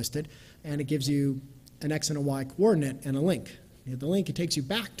and it's twisted, and it gives you an X and a Y coordinate and a link. You hit the link, it takes you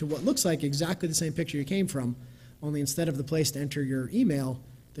back to what looks like exactly the same picture you came from, only instead of the place to enter your email,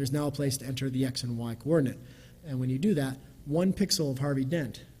 there's now a place to enter the X and Y coordinate. And when you do that, 1 pixel of Harvey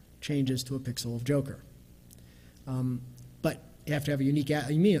Dent changes to a pixel of Joker. But you have to have a unique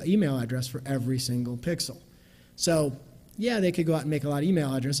email address for every single pixel. So yeah, they could go out and make a lot of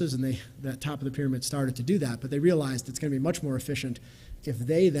email addresses, and that top of the pyramid started to do that, but they realized it's going to be much more efficient if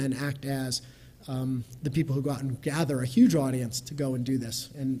they then act as the people who go out and gather a huge audience to go and do this.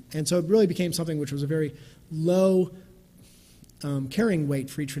 And so it really became something which was a very low carrying weight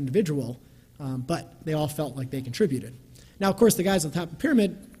for each individual, but they all felt like they contributed. Now, of course, the guys on top of the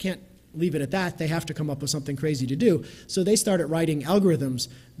pyramid can't leave it at that. They have to come up with something crazy to do. So they started writing algorithms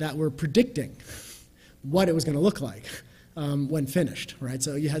that were predicting what it was going to look like when finished, right?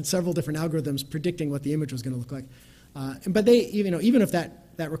 So you had several different algorithms predicting what the image was going to look like. But they, even if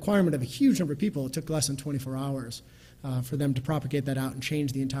that requirement of a huge number of people, it took less than 24 hours for them to propagate that out and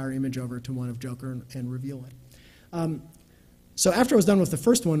change the entire image over to one of Joker and reveal it. So after I was done with the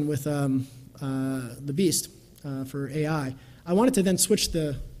first one with the Beast for AI, I wanted to then switch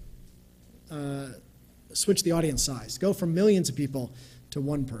the audience size, go from millions of people to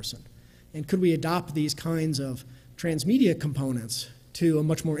one person. And could we adopt these kinds of transmedia components to a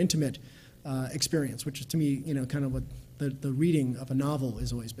much more intimate experience, which is to me, kind of what the reading of a novel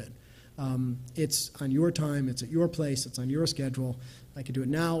has always been. It's on your time, it's at your place, it's on your schedule. I could do it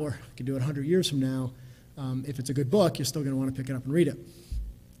now, or I could do it 100 years from now. If it's a good book, you're still going to want to pick it up and read it.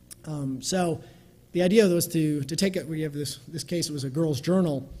 So the idea was to take it. We have this case. It was a girl's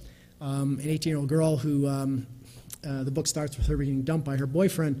journal, an 18-year-old girl who the book starts with her being dumped by her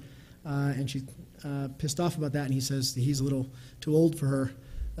boyfriend, and she's pissed off about that. And he says he's a little too old for her,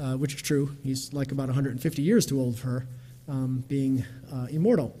 which is true. He's like about 150 years too old for her, being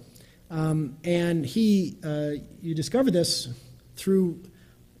immortal. And you discover this through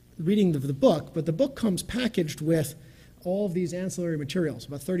reading the book, but the book comes packaged with all of these ancillary materials,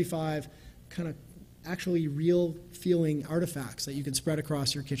 about 35 kind of actually real feeling artifacts that you can spread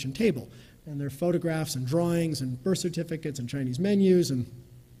across your kitchen table. And there are photographs and drawings and birth certificates and Chinese menus and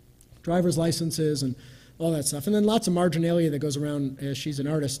driver's licenses and all that stuff. And then lots of marginalia that goes around as she's an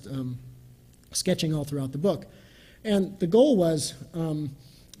artist, sketching all throughout the book. And the goal was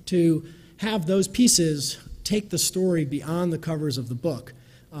to have those pieces take the story beyond the covers of the book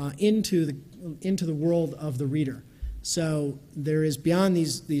into the world of the reader. So there is, beyond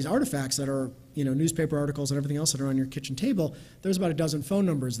these artifacts that are newspaper articles and everything else that are on your kitchen table, there's about a dozen phone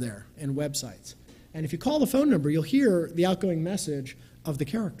numbers there and websites. And if you call the phone number, you'll hear the outgoing message of the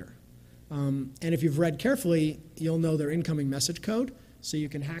character. And if you've read carefully, you'll know their incoming message code, so you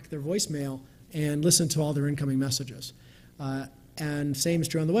can hack their voicemail and listen to all their incoming messages. And same is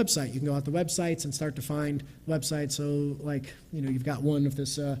true on the website. You can go out the websites and start to find websites. So like, you've got one of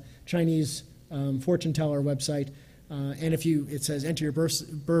this Chinese fortune teller website. And if it says enter your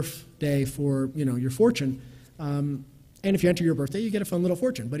birthday for, your fortune. And if you enter your birthday, you get a fun little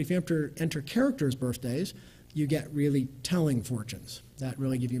fortune. But if you enter characters' birthdays, you get really telling fortunes that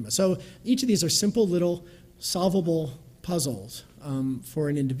really give you. So each of these are simple little solvable puzzles for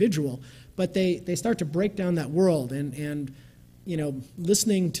an individual. But they start to break down that world. And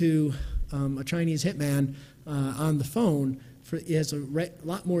listening to a Chinese hitman on the phone is a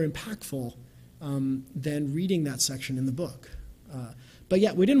lot more impactful than reading that section in the book. But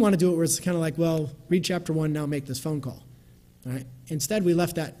yet we didn't want to do it where it's kind of like, well, read chapter 1, now make this phone call. All right? Instead, we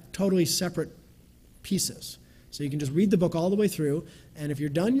left that totally separate pieces. So you can just read the book all the way through, and if you're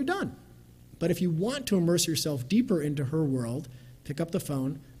done, you're done. But if you want to immerse yourself deeper into her world, pick up the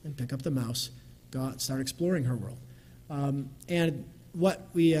phone and pick up the mouse, go out and start exploring her world. And what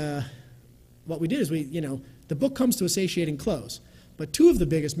we did is the book comes to a satiating close. But two of the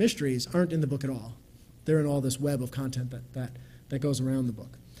biggest mysteries aren't in the book at all. They're in all this web of content that goes around the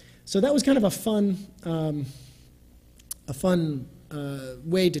book. So that was kind of a fun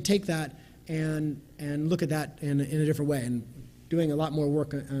way to take that and look at that in a different way, and doing a lot more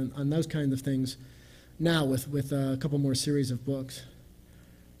work on those kinds of things now with a couple more series of books.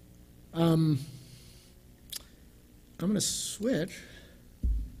 I'm going to switch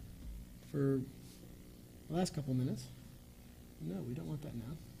for the last couple minutes. No, we don't want that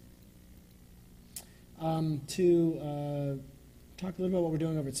now. To talk a little about what we're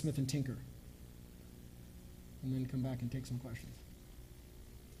doing over at Smith & Tinker, and then come back and take some questions.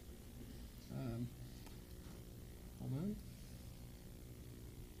 Hold on.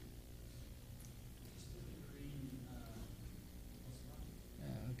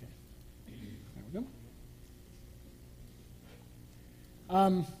 Okay. There we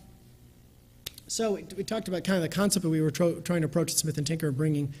go. So we talked about kind of the concept that we were trying to approach at Smith & Tinker,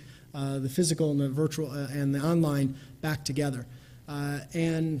 bringing the physical and the virtual and the online back together.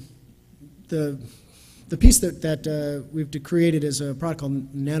 And the piece that we've created is a product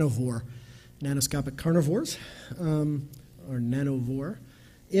called Nanovore, nanoscopic carnivores, or Nanovore.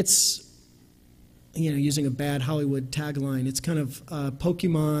 It's, using a bad Hollywood tagline, it's kind of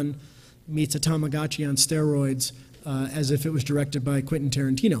Pokemon meets a Tamagotchi on steroids, as if it was directed by Quentin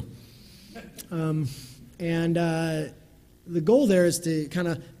Tarantino. The goal there is to kind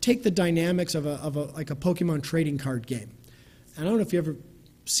of take the dynamics of like a Pokemon trading card game. And I don't know if you've ever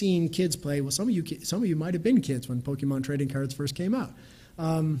seen kids play. Well, some of you might have been kids when Pokemon trading cards first came out.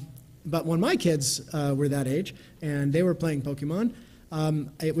 But when my kids were that age and they were playing Pokemon,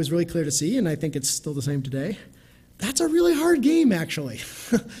 it was really clear to see, and I think it's still the same today, that's a really hard game, actually.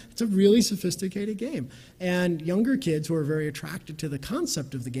 It's a really sophisticated game. And younger kids who are very attracted to the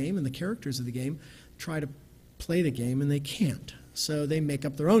concept of the game and the characters of the game try to play the game, and they can't. So they make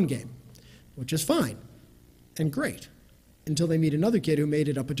up their own game, which is fine and great, until they meet another kid who made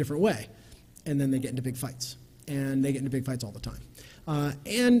it up a different way. And then they get into big fights. And they get into big fights all the time.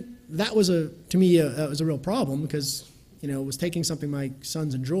 And that was, to me, that was a real problem because, it was taking something my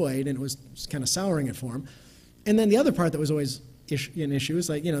sons enjoyed and it was kind of souring it for them. And then the other part that was always an issue is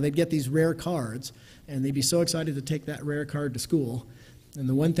like, they'd get these rare cards and they'd be so excited to take that rare card to school. And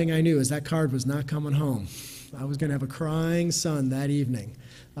the one thing I knew is that card was not coming home. I was going to have a crying son that evening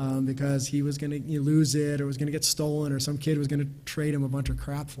because he was going to lose it or was going to get stolen or some kid was going to trade him a bunch of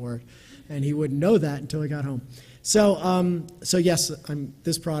crap for it. And he wouldn't know that until he got home. So yes,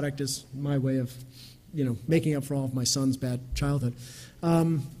 this product is my way of, making up for all of my son's bad childhood.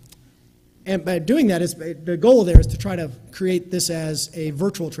 And by doing that, the goal there is to try to create this as a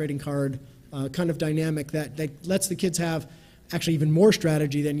virtual trading card kind of dynamic that lets the kids have actually even more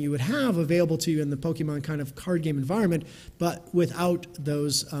strategy than you would have available to you in the Pokemon kind of card game environment, but without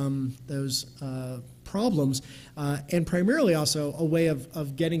those problems, and primarily also a way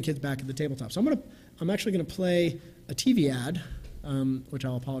of getting kids back at the tabletop. So I'm actually going to play a TV ad, which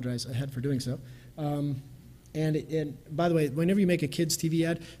I'll apologize ahead for doing so. And by the way, whenever you make a kids TV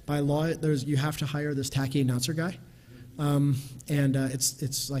ad, by law, you have to hire this tacky announcer guy, and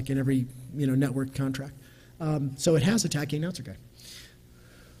it's like in every network contract. So it has a tacky announcer guy.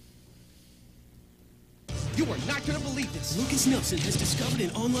 You are not going to believe this. Lucas Nelson has discovered an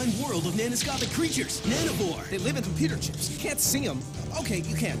online world of nanoscopic creatures, Nanovore. They live in computer chips. You can't see them. Okay,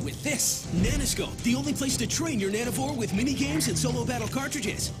 you can with this. Nanoscope, the only place to train your Nanovore with mini games and solo battle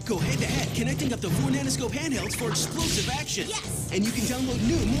cartridges. Go head-to-head, connecting up to 4 Nanoscope handhelds for explosive action. Yes! And you can download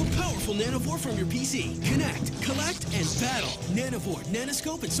new, more powerful Nanovore from your PC. Connect, collect, and battle. Nanovore,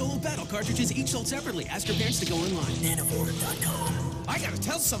 Nanoscope, and solo battle cartridges each sold separately. Ask your parents to go online. Nanovore.com. I gotta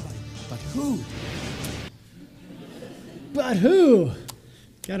tell somebody. But who? But who?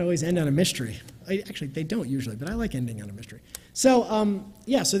 Gotta always end on a mystery. Actually, they don't usually, but I like ending on a mystery. So,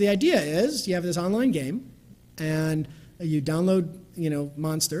 so the idea is you have this online game, and you download,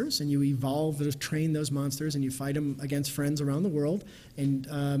 monsters, and you evolve those, train those monsters, and you fight them against friends around the world, and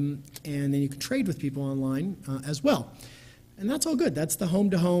then you can trade with people online as well. And that's all good. That's the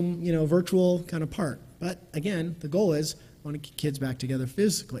home-to-home, virtual kind of part. But again, the goal is I want to get kids back together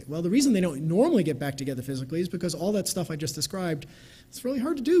physically. Well, the reason they don't normally get back together physically is because all that stuff I just described, it's really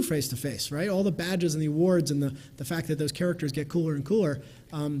hard to do face-to-face, right? All the badges and the awards and the fact that those characters get cooler and cooler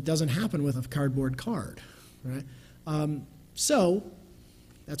doesn't happen with a cardboard card, right? So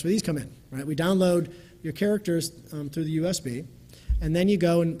that's where these come in, right? We download your characters through the USB, and then you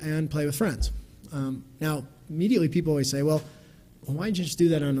go and play with friends. Now, immediately people always say, well, why don't you just do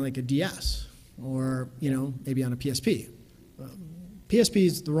that on like a DS or, maybe on a PSP? PSP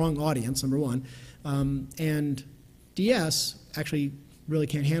is the wrong audience, number one, and DS actually really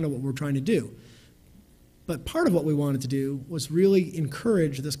can't handle what we're trying to do. But part of what we wanted to do was really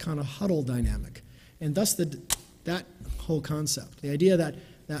encourage this kind of huddle dynamic, and thus that whole concept, the idea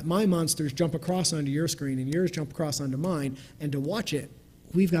that my monsters jump across onto your screen and yours jump across onto mine, and to watch it,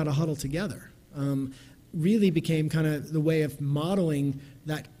 we've got to huddle together, really became kind of the way of modeling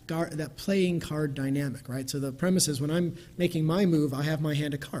that playing card dynamic, right? So the premise is when I'm making my move, I have my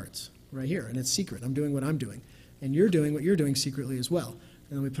hand of cards right here, and it's secret. I'm doing what I'm doing, and you're doing what you're doing secretly as well.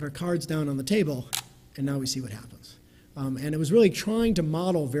 And then we put our cards down on the table, and now we see what happens. And it was really trying to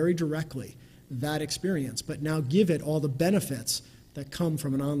model very directly that experience, but now give it all the benefits that come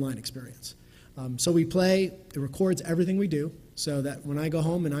from an online experience. So we play, it records everything we do, so that when I go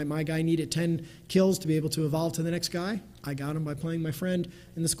home and my guy needed 10 kills to be able to evolve to the next guy, I got him by playing my friend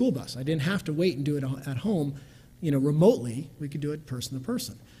in the school bus. I didn't have to wait and do it at home, remotely. We could do it person to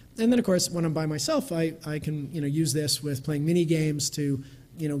person. And then, of course, when I'm by myself, I can use this with playing mini games to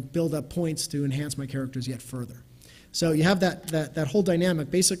build up points to enhance my characters yet further. So you have that whole dynamic.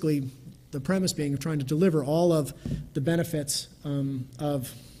 Basically, the premise being of trying to deliver all of the benefits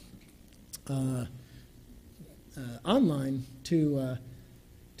of online to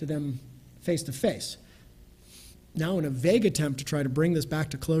them face-to-face. Now, in a vague attempt to try to bring this back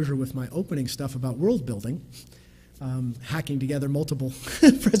to closure with my opening stuff about world building, hacking together multiple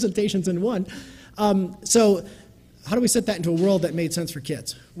presentations in one. So how do we set that into a world that made sense for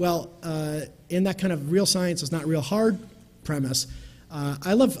kids? Well, in that kind of real science is not real hard premise,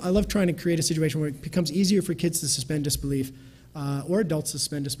 I love trying to create a situation where it becomes easier for kids to suspend disbelief or adults to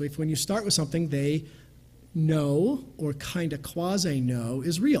suspend disbelief when you start with something they know or kind of quasi-know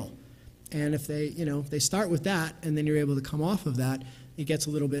is real. And if they, if they start with that and then you're able to come off of that, it gets a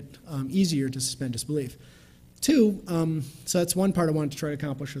little bit easier to suspend disbelief. Two, so that's one part I wanted to try to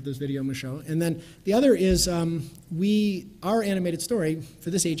accomplish with this video I'm going to show. And then the other is our animated story for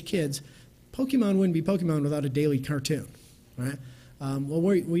this age kids, Pokemon wouldn't be Pokemon without a daily cartoon, right? Well,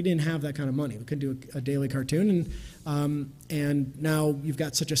 we didn't have that kind of money. We couldn't do a daily cartoon, and now you've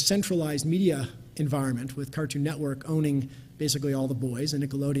got such a centralized media environment with Cartoon Network owning basically all the boys and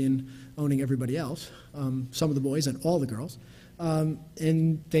Nickelodeon owning everybody else, some of the boys and all the girls,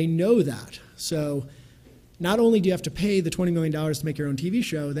 and they know that. So not only do you have to pay the $20 million to make your own TV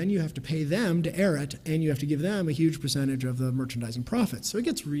show, then you have to pay them to air it, and you have to give them a huge percentage of the merchandising profits. So it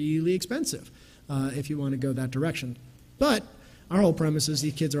gets really expensive if you want to go that direction. But our whole premise is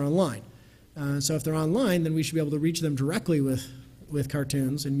these kids are online. So if they're online, then we should be able to reach them directly with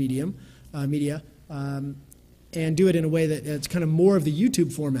cartoons and media, and do it in a way that it's kind of more of the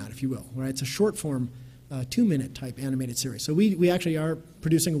YouTube format, if you will. Right? It's a short form, 2-minute type animated series. So we actually are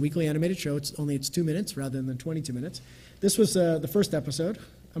producing a weekly animated show. It's 2 minutes rather than 22 minutes. This was the first episode.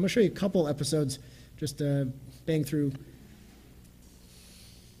 I'm going to show you a couple episodes, just bang through.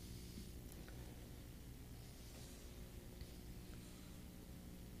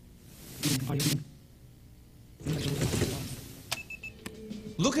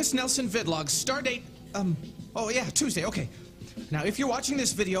 Lucas Nelson Vidlog, stardate, oh yeah, Tuesday, okay. Now, if you're watching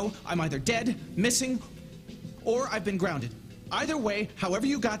this video, I'm either dead, missing, or I've been grounded. Either way, however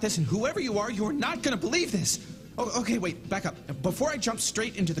you got this, and whoever you are not gonna believe this. Oh, okay, wait, back up. Before I jump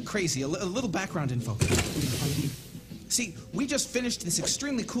straight into the crazy, a little background info. See, we just finished this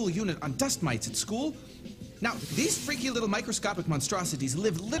extremely cool unit on dust mites at school. Now, these freaky little microscopic monstrosities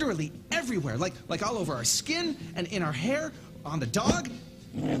live literally everywhere, like all over our skin and in our hair, on the dog.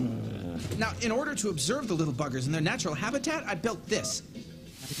 Now, in order to observe the little buggers in their natural habitat, I built this.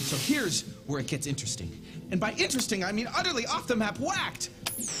 So here's where it gets interesting. And by interesting, I mean utterly off-the-map whacked.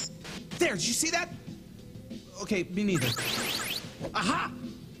 There, did you see that? Okay, me neither. Aha!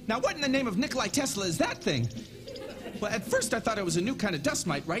 Now, what in the name of Nikolai Tesla is that thing? Well, at first I thought it was a new kind of dust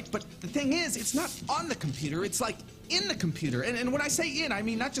mite, right? But the thing is, it's not on the computer, it's like in the computer. And when I say in, I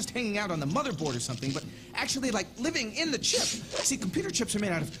mean not just hanging out on the motherboard or something, but actually like living in the chip. See, computer chips are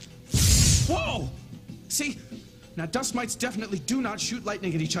made out of... Whoa! See? Now, dust mites definitely do not shoot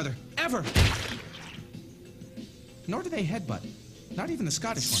lightning at each other, ever. Nor do they headbutt. Not even the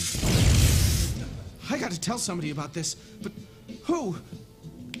Scottish ones. I gotta tell somebody about this, but who?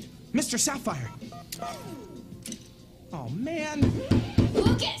 Mr. Sapphire. Oh, man.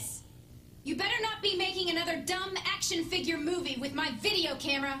 Lucas! You better not be making another dumb action figure movie with my video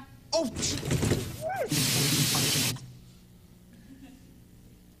camera. Oh!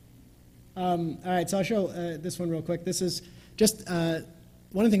 All right, so I'll show this one real quick. This is just one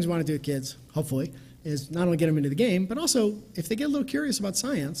of the things we want to do with kids, hopefully, is not only get them into the game, but also if they get a little curious about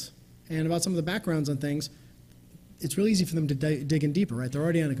science and about some of the backgrounds on things, it's really easy for them to dig in deeper, right? They're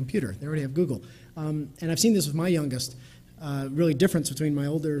already on a computer. They already have Google. And I've seen this with my youngest, really difference between my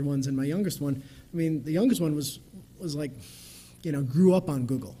older ones and my youngest one. I mean, the youngest one was like, grew up on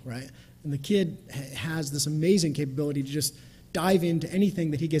Google, right? And the kid has this amazing capability to just dive into anything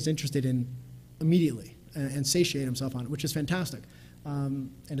that he gets interested in immediately and satiate himself on it, which is fantastic.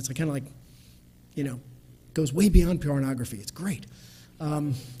 And it's kind of like, goes way beyond pornography. It's great.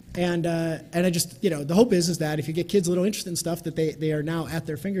 And I just, the hope is that if you get kids a little interested in stuff, that they are now at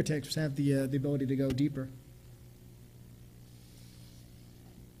their fingertips, have the ability to go deeper.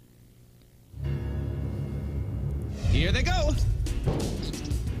 Here they go.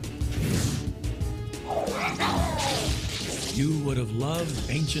 You would have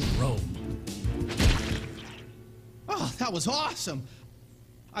loved ancient Rome. Oh, that was awesome.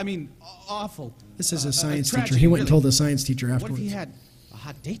 I mean, awful. This is a science tragedy, teacher. He went really. and told the science teacher What afterwards. if he had a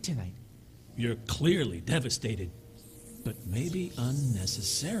hot date tonight? You're clearly devastated, but maybe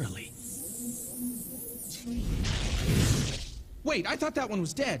unnecessarily. Wait, I thought that one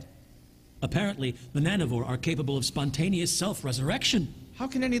was dead. Apparently, the nanivore are capable of spontaneous self-resurrection. How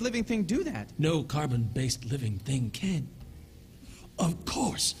can any living thing do that? No carbon-based living thing can. Of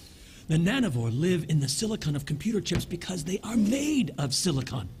course, The nanivore live in the silicon of computer chips because they are made of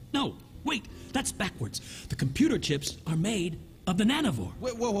silicon. No, wait, that's backwards. The computer chips are made of the nanivore.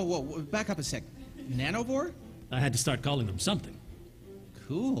 Wait, whoa. Back up a sec. Nanovore? I had to start calling them something.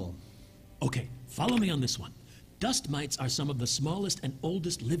 Cool. Okay, follow me on this one. Dust mites are some of the smallest and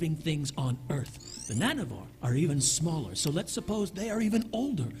oldest living things on Earth. The nanivore are even smaller, so let's suppose they are even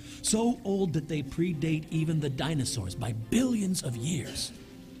older. So old that they predate even the dinosaurs by billions of years.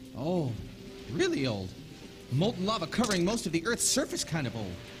 Oh, really old. Molten lava covering most of the Earth's surface kind of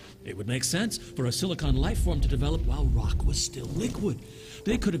old. It would make sense for a silicon life form to develop while rock was still liquid.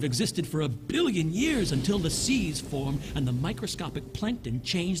 They could have existed for 1 billion years until the seas formed and the microscopic plankton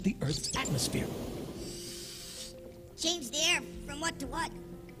changed the Earth's atmosphere. Change the air from what to what?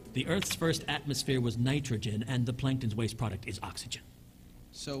 The Earth's first atmosphere was nitrogen, and the plankton's waste product is oxygen.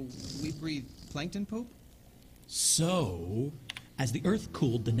 So we breathe plankton poop? So, as the Earth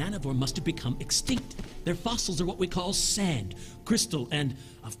cooled, the nanivore must have become extinct. Their fossils are what we call sand, crystal, and,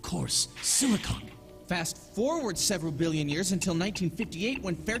 of course, silicon. Fast forward several billion years until 1958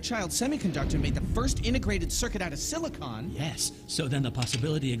 when Fairchild Semiconductor made the first integrated circuit out of silicon. Yes, so then the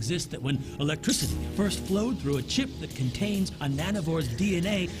possibility exists that when electricity first flowed through a chip that contains a nanivore's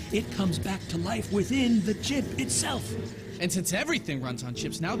DNA, it comes back to life within the chip itself. And since everything runs on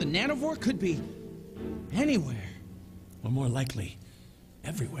chips now, the nanovore could be anywhere. Or more likely,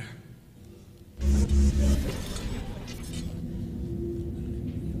 everywhere.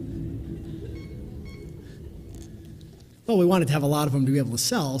 Well, we wanted to have a lot of them to be able to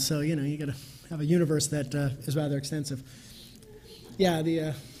sell, so, you know, you got to have a universe that is rather extensive. Yeah,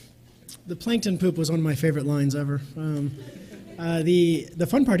 the plankton poop was one of my favorite lines ever. The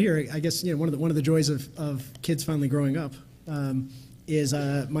fun part here, I guess, you know, one of the joys of kids finally growing up is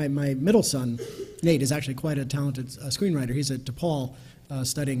my middle son, Nate, is actually quite a talented screenwriter. He's at DePaul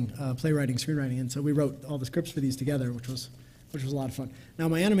studying playwriting, screenwriting, and so we wrote all the scripts for these together, which was a lot of fun. Now,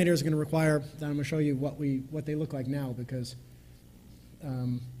 my animator is going to require that I'm going to show you what they look like now, because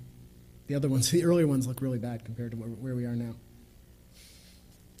the other ones, the earlier ones, look really bad compared to where we are now.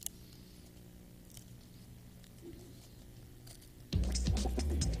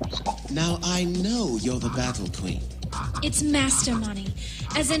 Now I know you're the battle queen. It's master money.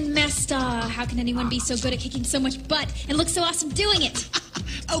 As in master. How can anyone be so good at kicking so much butt and look so awesome doing it?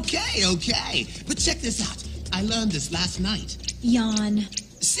 Okay. But check this out. I learned this last night. Yawn.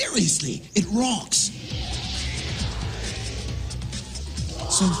 Seriously, it rocks.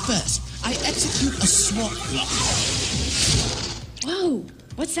 So first, I execute a swap block. Whoa,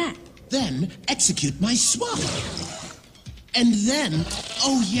 what's that? Then execute my swap. And then,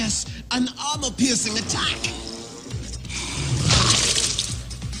 oh yes, an armor-piercing attack.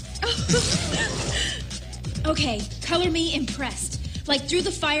 Okay, color me impressed. Like through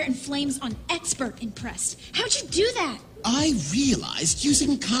the fire and flames on expert impressed. How'd you do that? I realized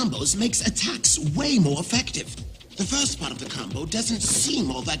using combos makes attacks way more effective. The first part of the combo doesn't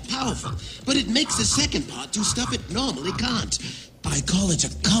seem all that powerful, but it makes the second part do stuff it normally can't. I call it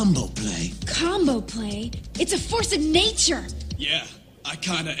a combo play. Combo play? It's a force of nature. Yeah, I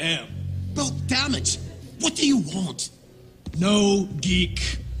kinda am. Well, damn it. What do you want? No,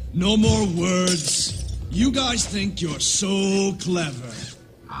 geek. No more words. You guys think you're so clever.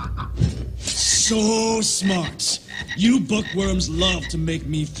 So smart. You bookworms love to make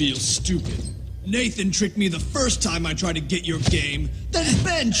me feel stupid. Nathan tricked me the first time I tried to get your game. Then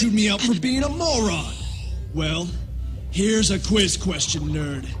Ben chewed me out for being a moron. Well, here's a quiz question,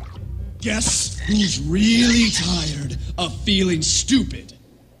 nerd. Guess who's really tired of feeling stupid?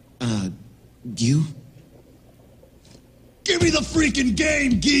 You? Give me the freaking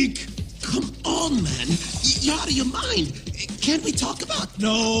game, geek! Come on, man. You're out of your mind. Can't we talk about...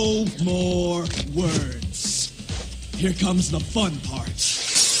 No more words. Here comes the fun part.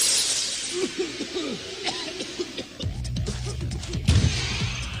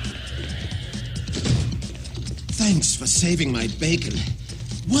 Thanks for saving my bacon.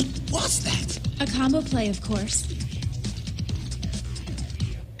 What was that? A combo play, of course.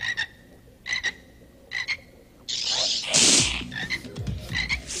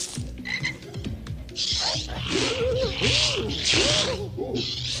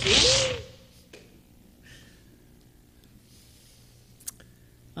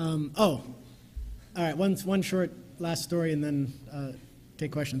 All right, one short last story and then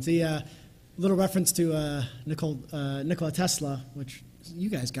take questions. The little reference to Nikola Tesla, which you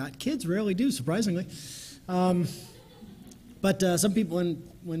guys got. Kids rarely do, surprisingly. But some people,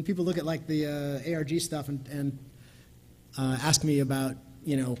 when people look at like the ARG stuff and ask me about,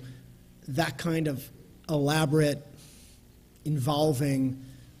 you know, that kind of elaborate, involving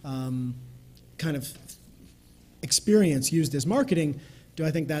kind of experience used as marketing, do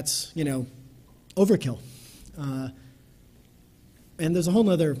I think that's, overkill? And there's a whole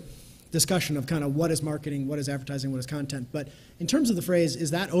other discussion of kind of what is marketing, what is advertising, what is content. But in terms of the phrase,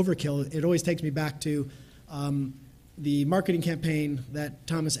 is that overkill, it always takes me back to the marketing campaign that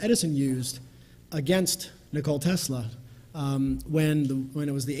Thomas Edison used against Nikola Tesla when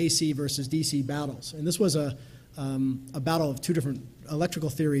it was the AC versus DC battles. And this was a battle of two different electrical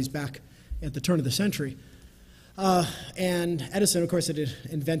theories back at the turn of the century. And Edison, of course, had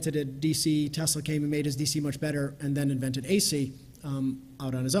invented DC. Tesla came and made his DC much better, and then invented AC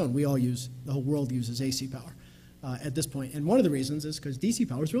out on his own. The whole world uses AC power at this point. And one of the reasons is because DC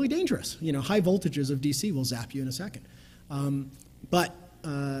power is really dangerous. High voltages of DC will zap you in a second. But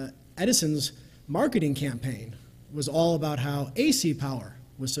Edison's marketing campaign was all about how AC power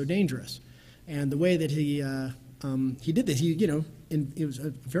was so dangerous. And the way that he did this, he was a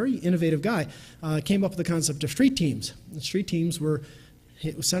very innovative guy, came up with the concept of street teams. The street teams were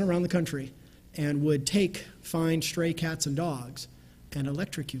sent around the country and would find stray cats and dogs and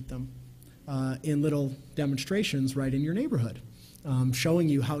electrocute them in little demonstrations right in your neighborhood, showing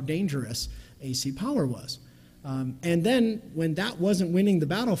you how dangerous AC power was. And then when that wasn't winning the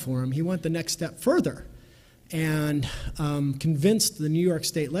battle for him, he went the next step further and convinced the New York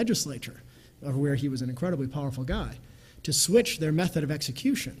State legislature, where he was an incredibly powerful guy, to switch their method of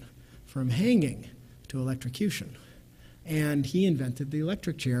execution from hanging to electrocution. And he invented the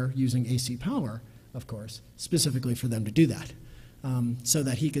electric chair using AC power, of course, specifically for them to do that, so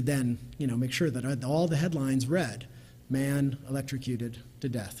that he could then make sure that all the headlines read, "Man electrocuted to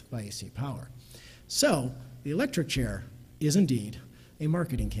death by AC power." So the electric chair is indeed a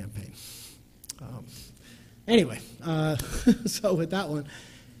marketing campaign. Anyway, so with that one,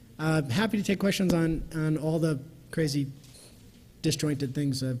 happy to take questions on all the crazy, disjointed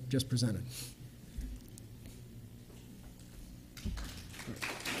things I've just presented.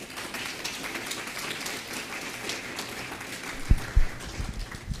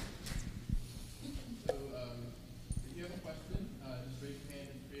 So, if you have a question, just raise your hand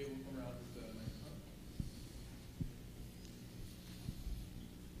and Priya will come around with the microphone.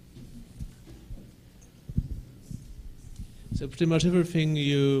 So pretty much everything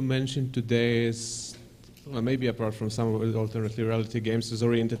you mentioned today is, well, maybe apart from some of the alternative reality games, is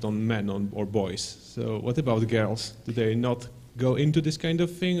oriented on men or boys. So what about girls? Do they not go into this kind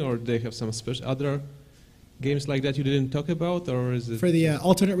of thing, or do they have some special other games like that you didn't talk about, or is it For the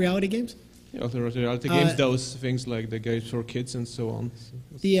alternate reality games? Yeah, alternate reality games, those things like the games for kids and so on?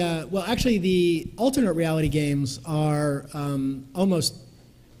 So Well, actually, the alternate reality games are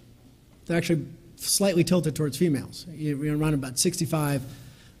they're actually slightly tilted towards females. You're around about 65,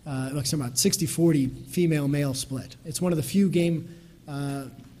 about 60-40 female-male split. It's one of the few game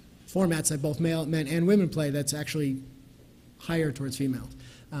formats that both men and women play that's actually higher towards females.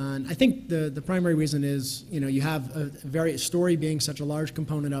 And I think the primary reason is, you have a story being such a large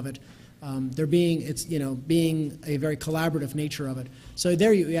component of it. Being a very collaborative nature of it. So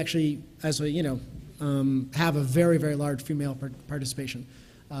there you actually, have a very, very large female participation.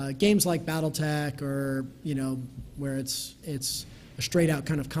 Games like BattleTech, or where it's a straight-out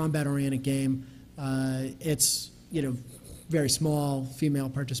kind of combat-oriented game, it's very small female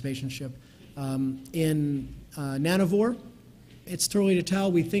participation. In Nanavore, it's too early to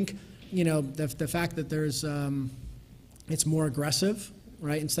tell. We think the fact that there's it's more aggressive,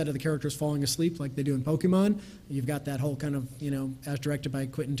 right? Instead of the characters falling asleep like they do in Pokemon, you've got that whole kind of as directed by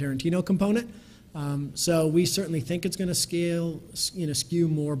Quentin Tarantino component. So we certainly think it's going to skew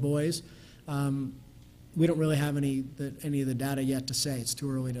more boys. We don't really have any of the data yet to say. It's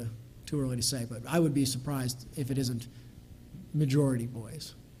too early to say. But I would be surprised if it isn't majority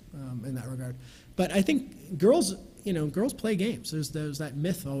boys in that regard. But I think girls play games. There's that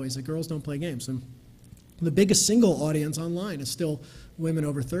myth always that girls don't play games. And the biggest single audience online is still women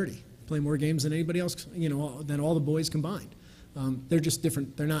over 30. Play more games than anybody else, than all the boys combined. They're just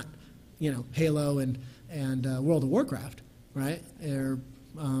different. They're not, Halo and World of Warcraft, right? They're,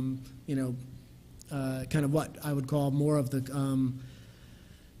 kind of what I would call more of the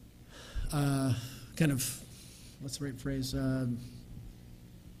kind of, what's the right phrase?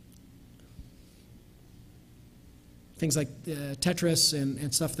 Things like Tetris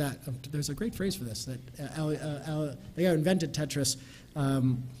and stuff that, there's a great phrase for this, that the guy who invented Tetris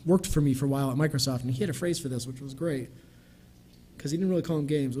worked for me for a while at Microsoft, and he had a phrase for this, which was great, because he didn't really call them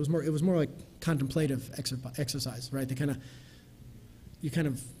games. It was more like contemplative exercise, right? You kind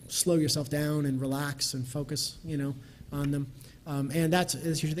of slow yourself down and relax and focus, on them. And that's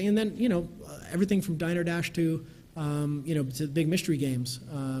a huge thing. And then, everything from Diner Dash to to big mystery games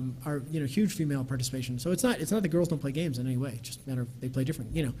are huge female participation. So it's not that girls don't play games in any way. It's just a matter of they play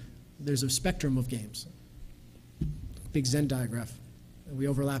different. There's a spectrum of games. Big Venn diagram. We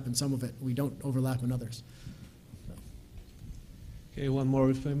overlap in some of it. We don't overlap in others. So. Okay, one more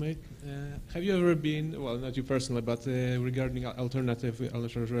if I may. Have you ever been, well, not you personally, but regarding alternative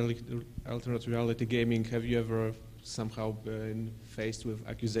reality gaming, have you ever somehow been faced with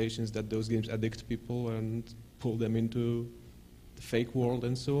accusations that those games addict people and pull them into the fake world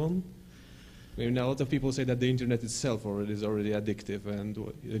and so on? I mean, a lot of people say that the internet itself is already addictive, and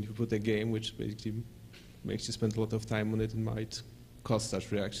if you put a game which basically makes you spend a lot of time on it, it might cause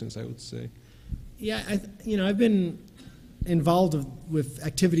such reactions, I would say. Yeah, I've been involved with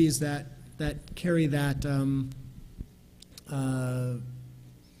activities that carry that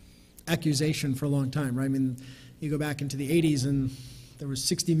accusation for a long time, right? I mean, you go back into the 80s and there were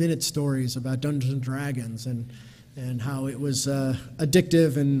 60-minute stories about Dungeons and Dragons and how it was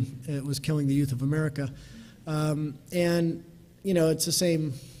addictive and it was killing the youth of America. It's the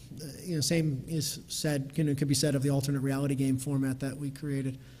same. Same is said. Could be said of the alternate reality game format that we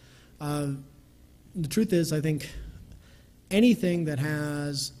created. The truth is, I think anything that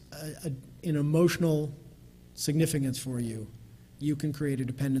has an emotional significance for you, you can create a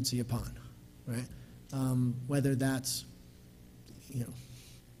dependency upon, right? Whether that's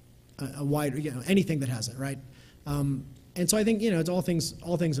a wide, anything that has it, right? And so I think it's all things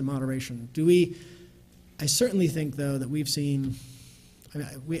in moderation. I certainly think though that we've seen. I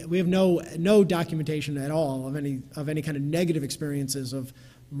mean, we have no documentation at all of any kind of negative experiences of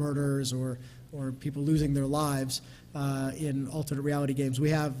murders or people losing their lives in alternate reality games.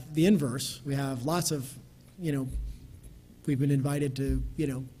 We have the inverse. We have lots of, we've been invited to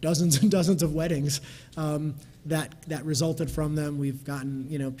dozens and dozens of weddings that resulted from them. We've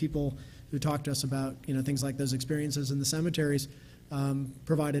gotten people who talk to us about things like those experiences in the cemeteries,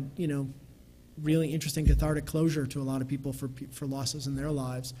 provided really interesting cathartic closure to a lot of people for losses in their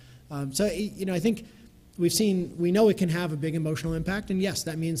lives. So I think we know it can have a big emotional impact, and yes,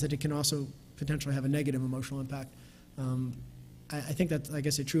 that means that it can also potentially have a negative emotional impact. I think that's, I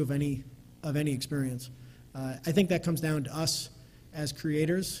guess, it's true of any experience. I think that comes down to us as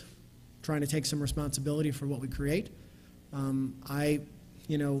creators trying to take some responsibility for what we create. In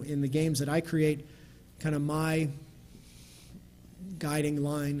the games that I create, kind of my guiding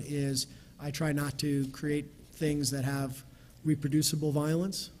line is I try not to create things that have reproducible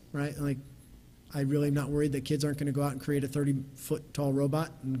violence, right? Like, I really am not worried that kids aren't going to go out and create a 30-foot tall robot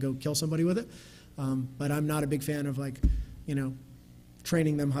and go kill somebody with it. But I'm not a big fan of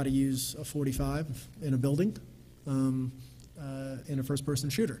training them how to use a .45 in a building in a first-person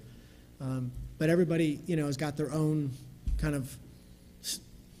shooter. But everybody, has got their own kind of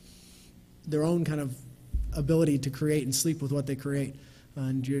ability to create and sleep with what they create,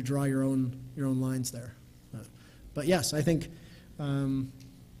 and you draw your own lines there. But yes, I think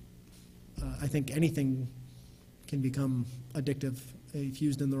anything can become addictive if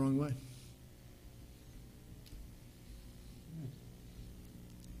used in the wrong way.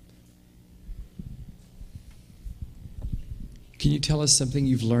 Can you tell us something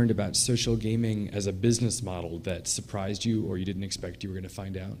you've learned about social gaming as a business model that surprised you or you didn't expect you were going to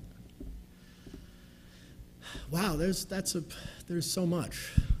find out? Wow, there's so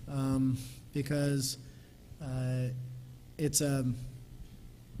much, because it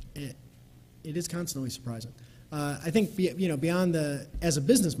is constantly surprising. I think beyond as a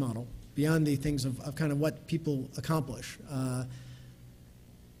business model, beyond the things of kind of what people accomplish.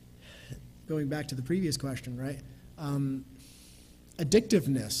 Going back to the previous question, right?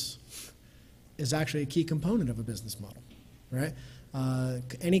 Addictiveness is actually a key component of a business model, right?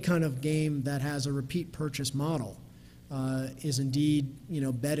 Any kind of game that has a repeat purchase model is indeed,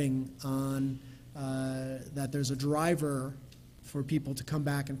 betting on that there's a driver for people to come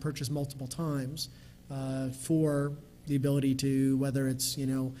back and purchase multiple times for the ability to, whether it's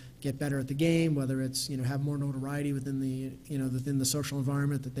get better at the game, whether it's have more notoriety within the within the social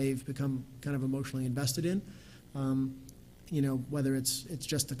environment that they've become kind of emotionally invested in. Whether it's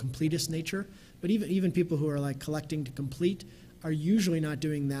just the completist nature, but even people who are like collecting to complete are usually not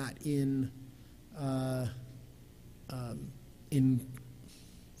doing that in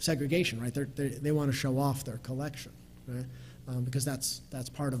segregation, right? They want to show off their collection, right? Because that's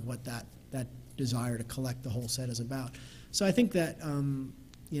part of what that desire to collect the whole set is about. So I think that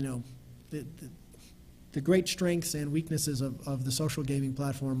the great strengths and weaknesses of the social gaming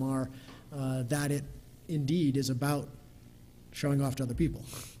platform are that it indeed is about showing off to other people,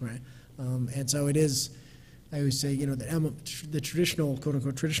 right? And so it is. I always say, the traditional, quote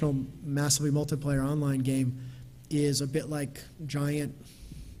unquote, traditional massively multiplayer online game is a bit like giant,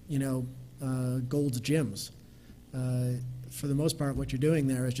 Gold's gyms. For the most part, what you're doing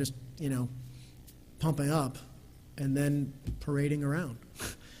there is just, pumping up and then parading around,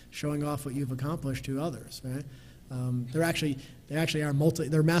 showing off what you've accomplished to others, right? They actually are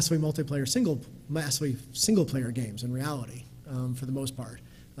they're massively single player games in reality, for the most part.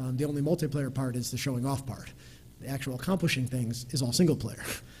 The only multiplayer part is the showing off part. The actual accomplishing things is all single player.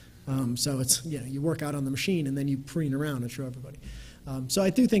 So it's, you work out on the machine and then you preen around and show everybody. So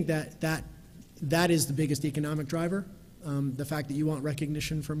I do think that is the biggest economic driver, the fact that you want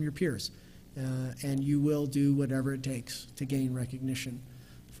recognition from your peers. And you will do whatever it takes to gain recognition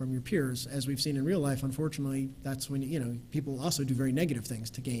from your peers. As we've seen in real life, unfortunately, that's when, people also do very negative things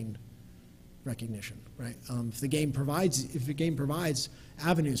to gain recognition, right? If the game provides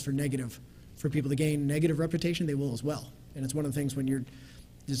avenues for people to gain negative reputation, they will as well. And it's one of the things when you're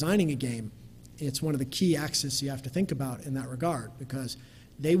designing a game, it's one of the key axes you have to think about in that regard, because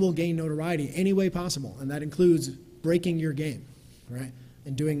they will gain notoriety any way possible, and that includes breaking your game, right?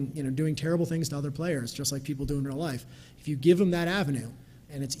 And doing terrible things to other players, just like people do in real life. If you give them that avenue,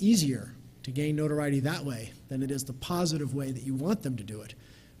 and it's easier to gain notoriety that way than it is the positive way that you want them to do it,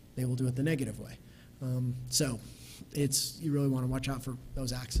 they will do it the negative way. So you really want to watch out for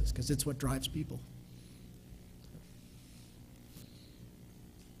those axes, because it's what drives people.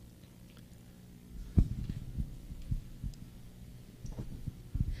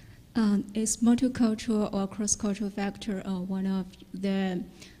 Is multicultural or cross-cultural factor one of the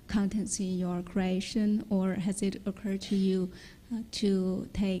contents in your creation, or has it occurred to you to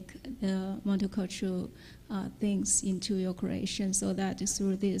take the multicultural things into your creation so that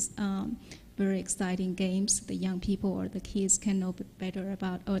through these very exciting games, the young people or the kids can know better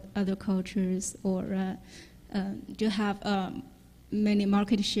about other cultures, or do you have many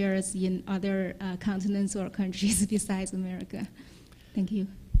market shares in other continents or countries besides America? Thank you.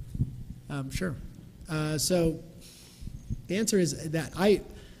 Sure. So the answer is that I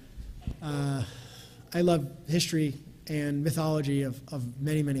love history and mythology of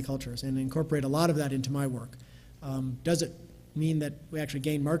many, many cultures and incorporate a lot of that into my work. Does it mean that we actually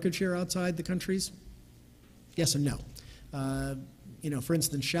gain market share outside the countries? Yes and no. For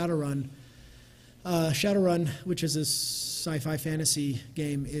instance, Shadowrun, which is a sci-fi fantasy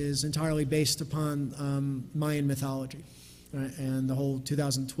game, is entirely based upon Mayan mythology. Right, and the whole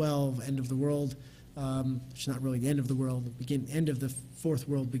 2012 end of the world, it's not really the end of the world, end of the fourth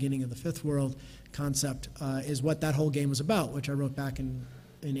world, beginning of the fifth world concept is what that whole game was about, which I wrote back in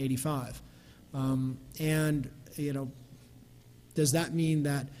 '85. And does that mean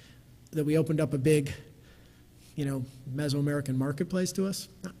that we opened up a big, Mesoamerican marketplace to us?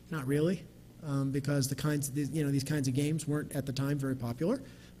 Not really, because these kinds of games weren't at the time very popular.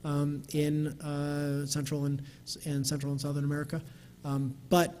 In Central and Southern America.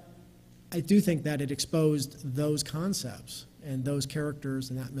 But I do think that it exposed those concepts and those characters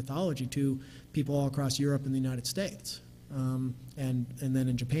and that mythology to people all across Europe and the United States, and then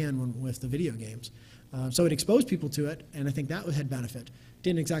in Japan with the video games. So it exposed people to it, and I think that had benefit.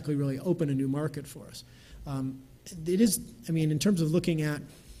 Didn't exactly really open a new market for us. In terms of looking at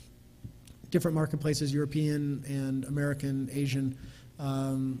different marketplaces, European and American, Asian,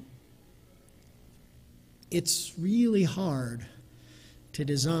 it's really hard to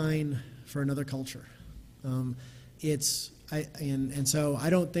design for another culture. So I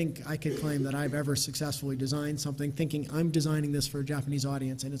don't think I could claim that I've ever successfully designed something thinking I'm designing this for a Japanese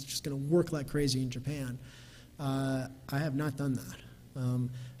audience and it's just going to work like crazy in Japan. I have not done that.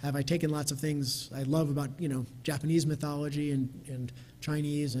 Have I taken lots of things I love about Japanese mythology and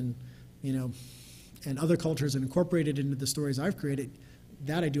Chinese and other cultures and incorporated into the stories I've created?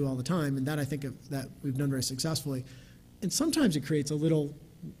 That I do all the time, and that I think that we've done very successfully. And sometimes it creates a little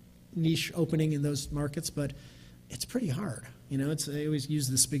niche opening in those markets, but it's pretty hard. I always use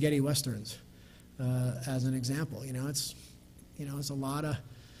the spaghetti westerns as an example. It's a lot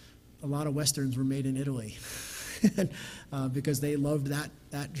of westerns were made in Italy because they loved that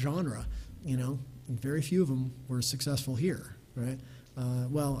genre. And very few of them were successful here, right?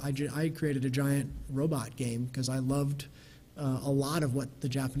 I created a giant robot game because I loved a lot of what the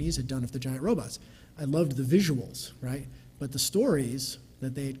Japanese had done with the giant robots. I loved the visuals, right? But the stories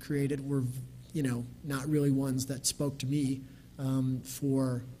that they had created were, not really ones that spoke to me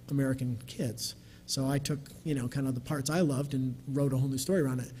for American kids. So I took, kind of the parts I loved and wrote a whole new story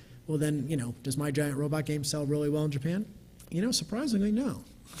around it. Well, then, does my giant robot game sell really well in Japan? Surprisingly, no.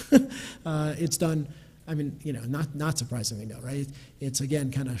 It's done. Not surprisingly, no, right? It's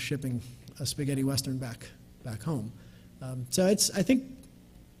again kind of shipping a spaghetti western back home. So I think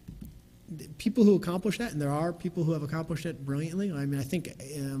people who accomplish that, and there are people who have accomplished it brilliantly. I mean, I think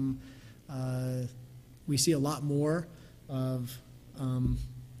we see a lot more of,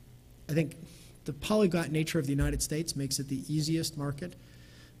 I think the polyglot nature of the United States makes it the easiest market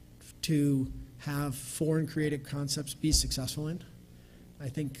to have foreign creative concepts be successful in. I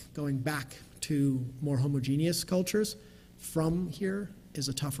think going back to more homogeneous cultures from here is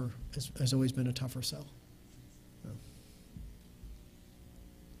a tougher, has always been a tougher sell. So.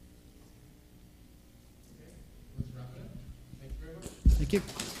 Let's wrap it up. Thank you very much. Thank you.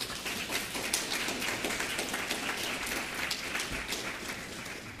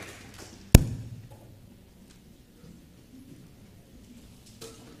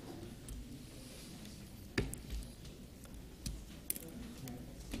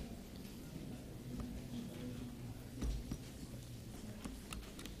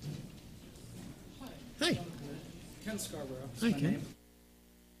 Hi. Ken Scarborough. Hi, My Ken. name.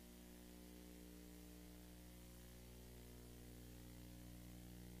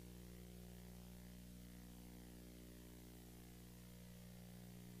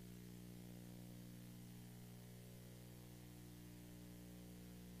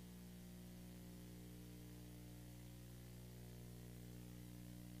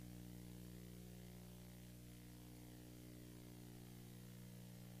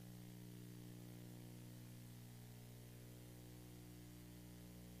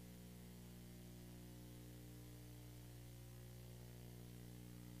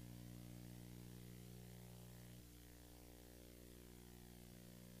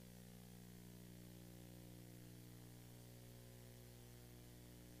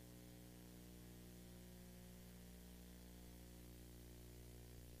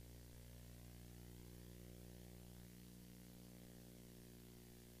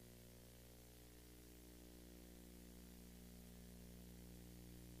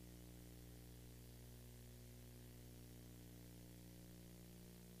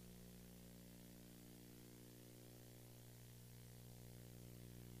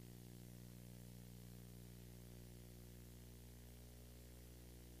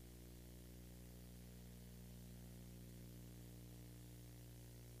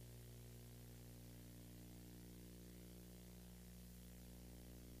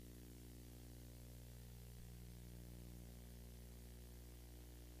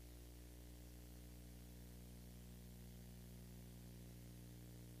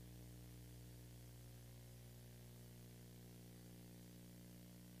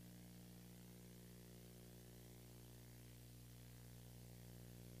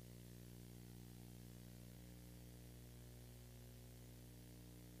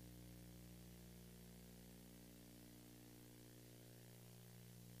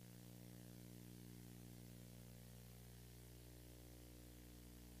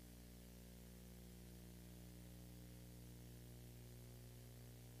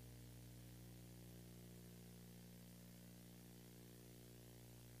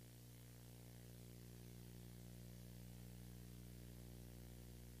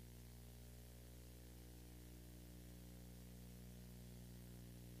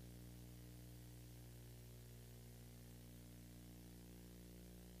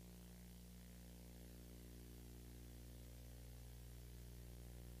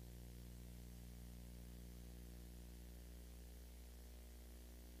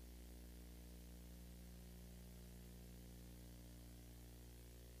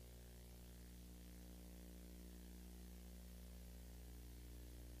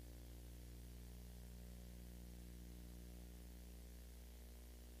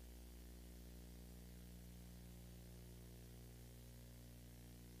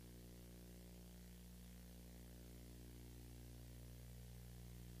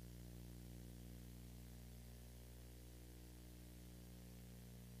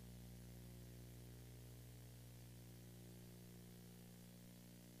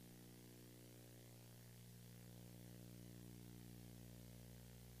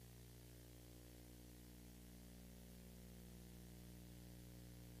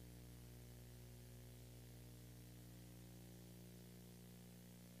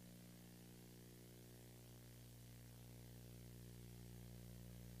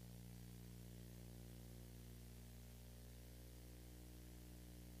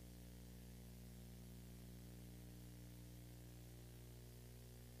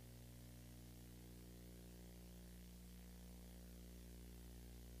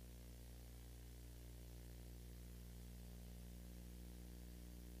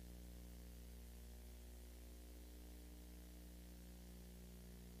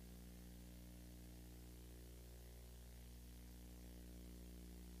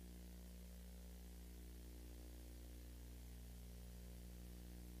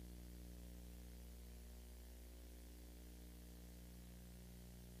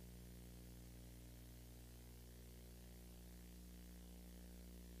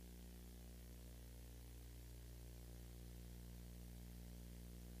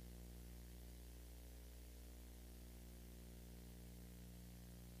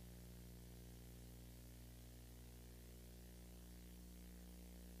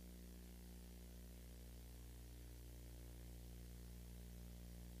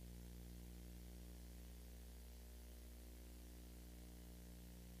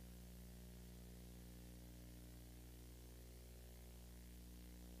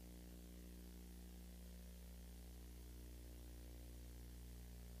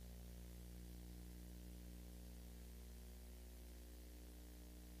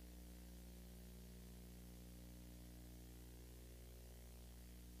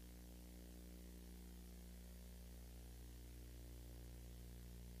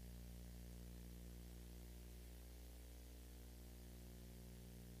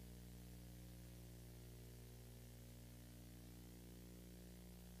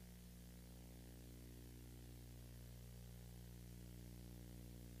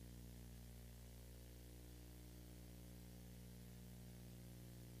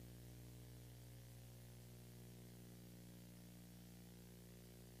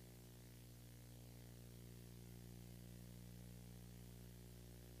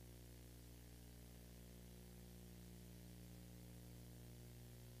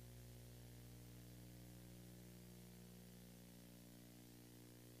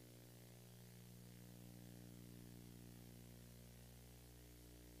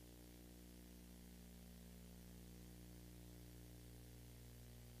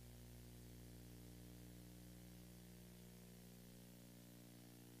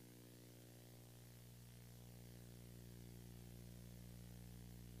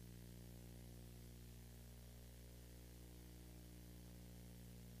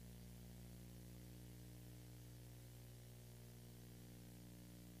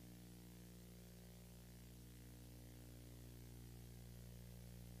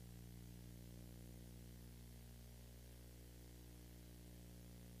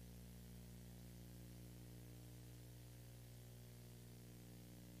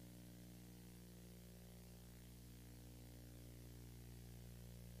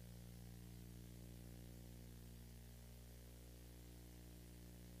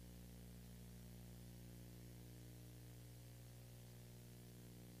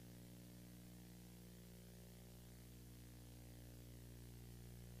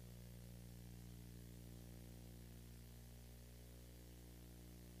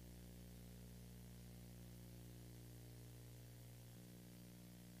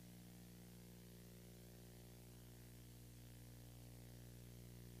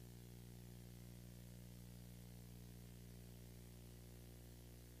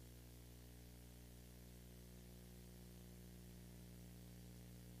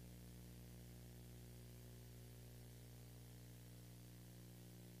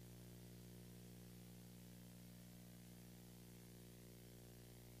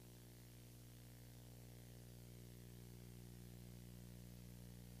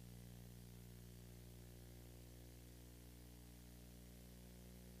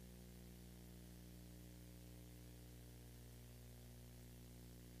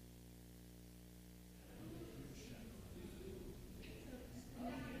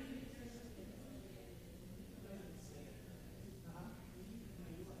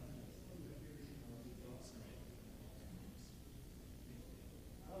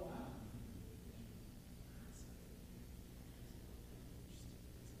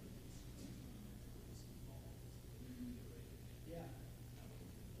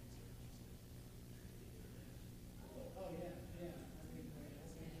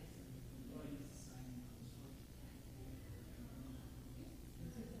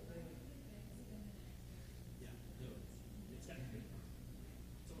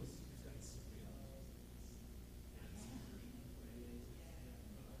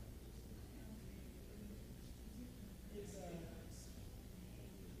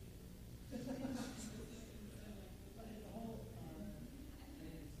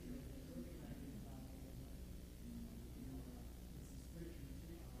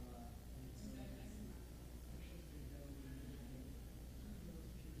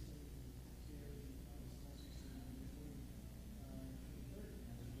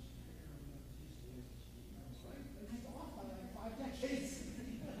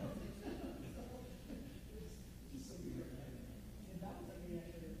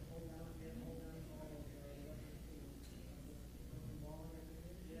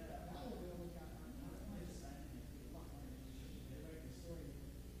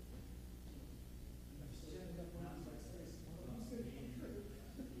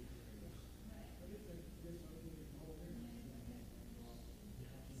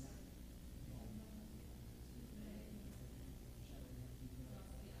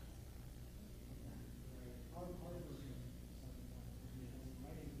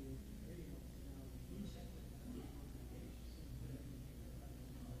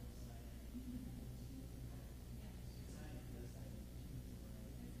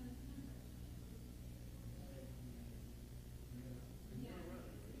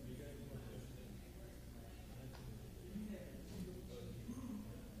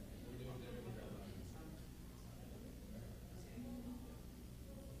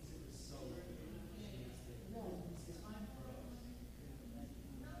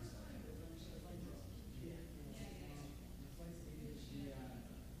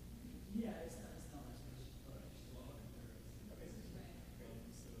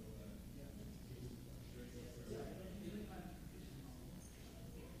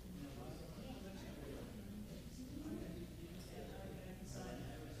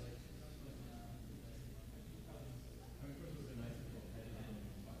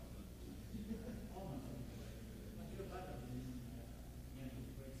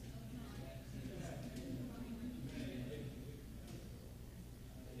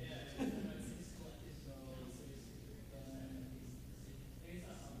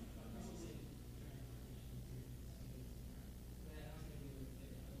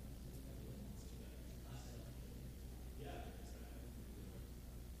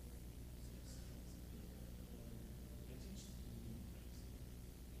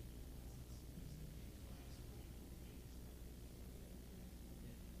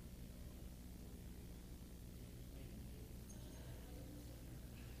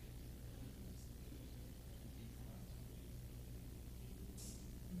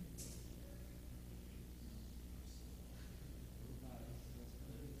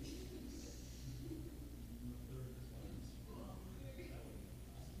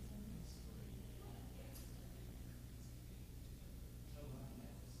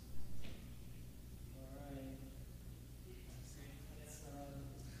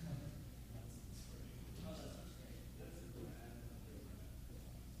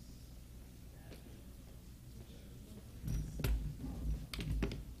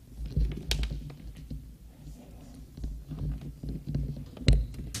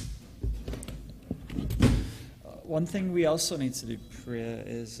 one thing we also need to do, Priya,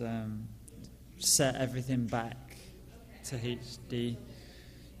 is set everything back to HD.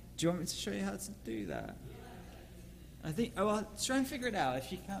 Do you want me to show you how to do that? I think, well, try and figure it out.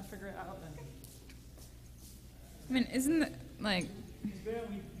 If you can't figure it out, then... I mean, isn't it, like... We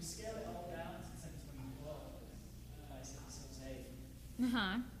scale it all down to 1024 by 768.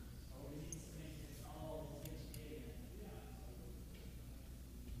 Uh-huh.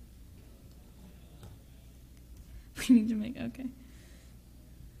 We need to make, okay.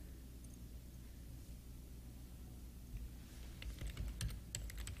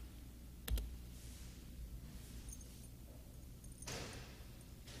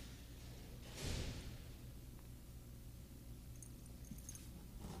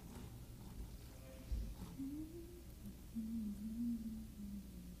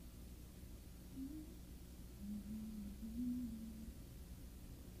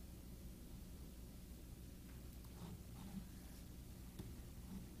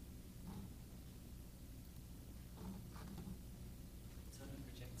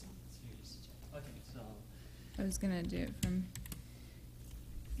 I was gonna do it from.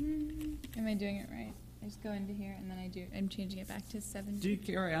 Am I doing it right? I just go into here and then I'm changing it back to 70. Do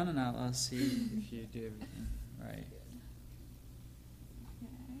carry on and I'll see if you do everything right.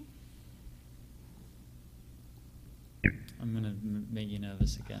 Okay. I'm gonna make you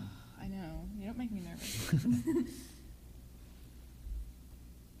nervous again. I know. You don't make me nervous.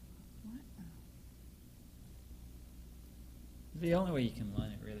 What? The only way you can learn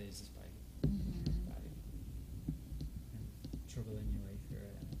it really is just by troubling your way through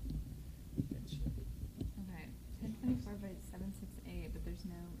it eventually. Okay. 1024 by 768, but there's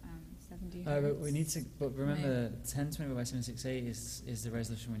no 70 But hertz. we need to. But remember, 1024 by 768 is the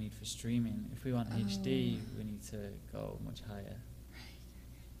resolution we need for streaming. If we want HD, we need to go much higher.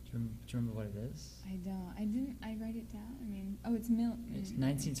 Do you remember what it is? I don't. I didn't. I write it down. I mean, oh, it's It's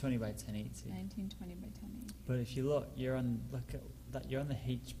 1920 by 1080. 1920 by 1080. But if you look at that. You're on the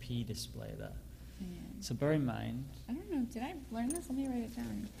HP display there. Yeah. So bear in mind. I don't know. Did I learn this? Let me write it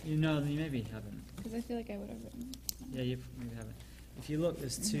down. You maybe haven't. Because I feel like I would have written it down. Yeah, you maybe haven't. If you look,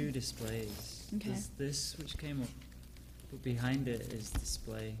 there's two displays. Okay. There's this which came up, but behind it is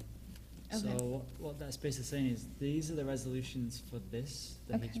display. Okay. So what that's basically saying is these are the resolutions for this,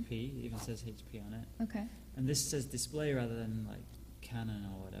 the Okay. HP. It even says HP on it. Okay. And this says display rather than like Canon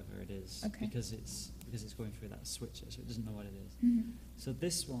or whatever it is. Okay. Because it's going through that switcher, so it doesn't know what it is. Mhm. So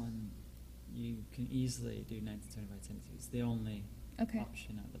this one, you can easily do 1920 by 1080. It's the only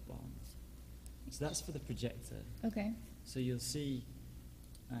option at the bottom. So that's for the projector. Okay. So you'll see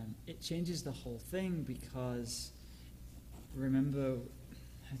it changes the whole thing because remember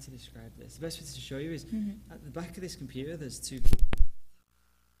how to describe this. The best way to show you is at the back of this computer there's two.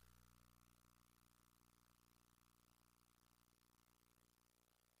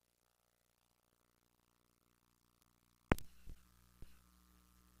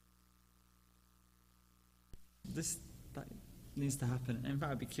 That needs to happen. In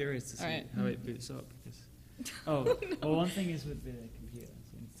fact, I'd be curious to see how it boots up. Because well, one thing is with the computer.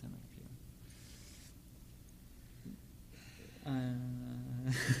 So you need to turn the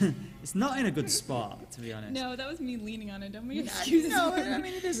computer. It's not in a good spot, to be honest. No, that was me leaning on it. Don't make excuses. No, I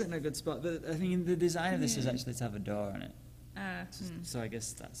mean it isn't in a good spot. But I mean the design of this is actually to have a door on it. So I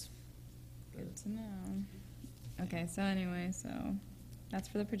guess that's good to know. Okay, so anyway, so that's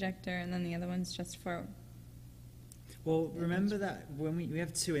for the projector, and then the other one's just for. Well, remember that when we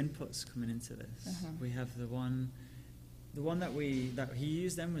have two inputs coming into this. We have the one that he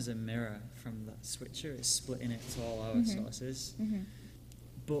used then was a mirror from that switcher. It's splitting it to all our sources.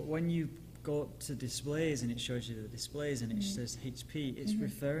 But when you go up to displays and it shows you the displays and it says HP, it's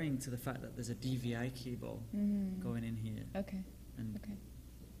referring to the fact that there's a DVI cable going in here. Okay. And do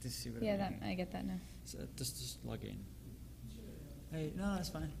you see what yeah, I mean? I get that now. So just log in. Hey, no, that's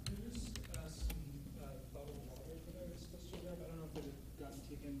fine.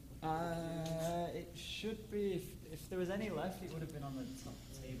 It should be. If there was any left, it would have been on the top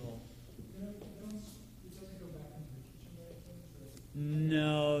table.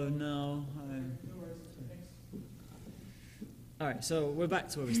 No. All right, so we're back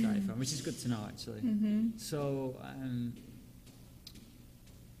to where we started from, which is good to know, actually. So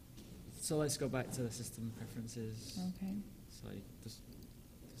let's go back to the system preferences. Okay. So just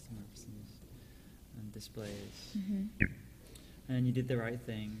system preferences and displays. And you did the right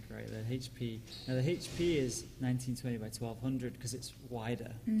thing, right? The HP. Now the HP is 1920 by 1200 because it's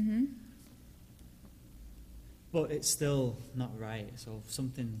wider. But it's still not right. So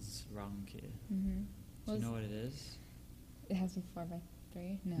something's wrong here. Do you know what it is? It has to be 4 by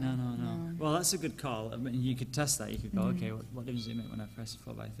 3? No. No. Well, that's a good call. I mean, you could test that. You could go, okay, what difference does it make when I press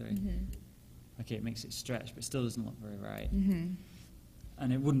 4x3? Okay, it makes it stretch, but it still doesn't look very right.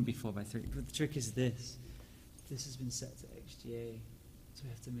 And it wouldn't be 4x3. But the trick is this. This has been set to XGA, so we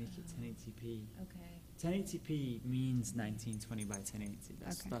have to make it 1080p. Okay. 1080p means 1920 by 1080.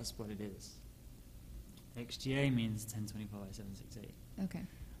 That's what it is. XGA means 1024 by 768. Okay.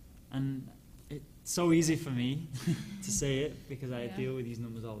 And it's so easy for me to say it because I deal with these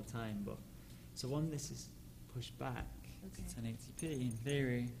numbers all the time. But so when this is pushed back to 1080p, in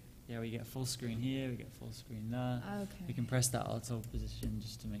theory, we get full screen here, we get full screen there. Okay. We can press that auto position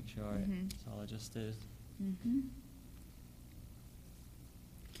just to make sure it's all adjusted.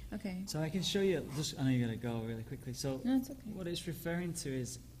 Okay. So I can show you, I know you're going to go really quickly. So no, it's okay. What it's referring to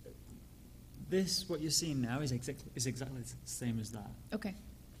is this, what you're seeing now is exactly the same as that. Okay.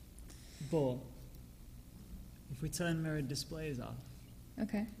 But if we turn mirrored displays off,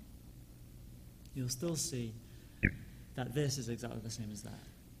 okay, you'll still see that this is exactly the same as that.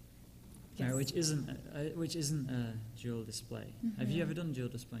 Yes. Now, which isn't a dual display. Have you ever done dual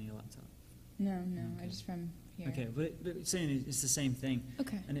display on your laptop? No, I just from here. Okay, but it's saying it's the same thing.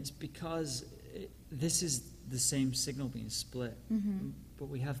 Okay. And it's because this is the same signal being split, but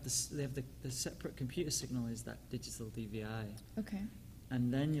we have the separate computer signal is that digital DVI. Okay.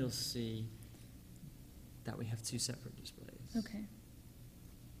 And then you'll see that we have two separate displays. Okay.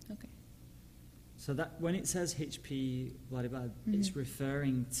 So that when it says HP blah blah, it's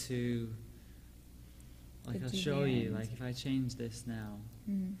referring to, like, I'll show you, like if I change this now,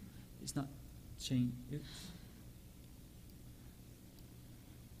 it's not change. Oops.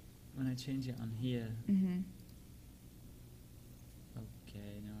 When I change it on here,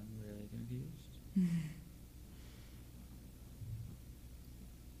 okay, now I'm really confused.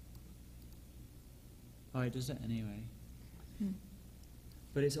 Oh, it does it anyway.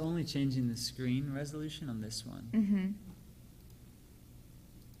 But it's only changing the screen resolution on this one.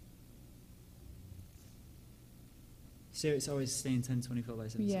 So it's always staying 1024 by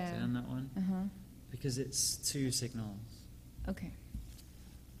 760 on that one? Because it's two signals. Okay.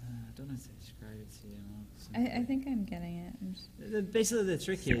 I don't know how to describe it to you. I think I'm getting it. Basically, the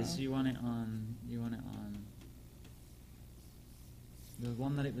trick is you want it on the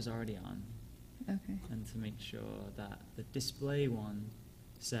one that it was already on. Okay. And to make sure that the display one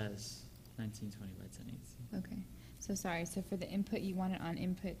says 1920 by 1080. Okay. So sorry. So for the input, you want it on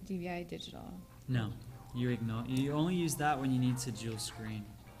input DVI digital. No, you only use that when you need to dual screen.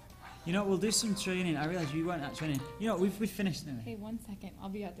 You know, we'll do some training. I realize you weren't at training. You know, we've finished now. Hey, 1 second. I'll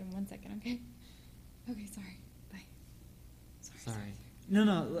be out there in 1 second. Okay. Okay. Sorry. Bye. Sorry.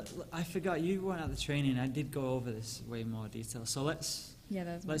 No. I forgot you weren't at the training. I did go over this way more detail. So let's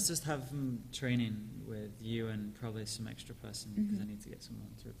just have some training with you and probably some extra person because I need to get someone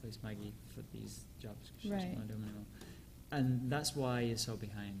to replace Maggie for these jobs because she doesn't want to do them anymore. And that's why you're so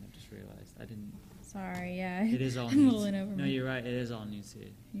behind. I just realized I didn't. Sorry. Yeah. It is all I'm new. rolling over. No, you're right. It is all new to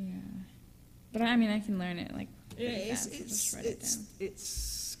you. Yeah. But I mean, I can learn it like. Yeah,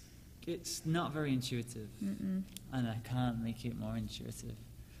 it's not very intuitive, and I can't make it more intuitive.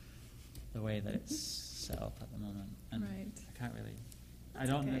 The way that it's set up at the moment, and I can't really. I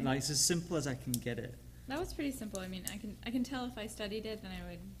don't know, like, it's as simple as I can get it. That was pretty simple. I mean, I can tell if I studied it, then I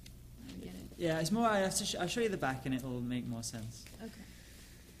would get it. Yeah, it's more. I'll show you the back, and it'll make more sense. Okay.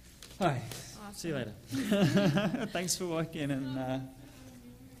 All right. Awesome. See you later. Thanks for walking and.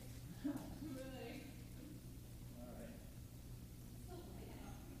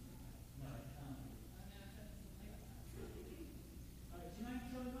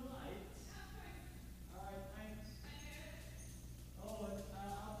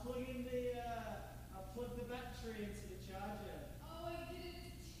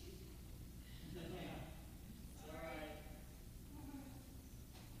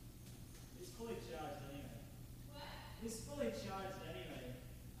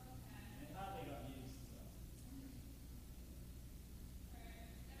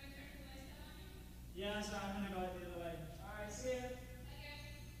 Yeah, so I'm going to go the other way. All right, see ya.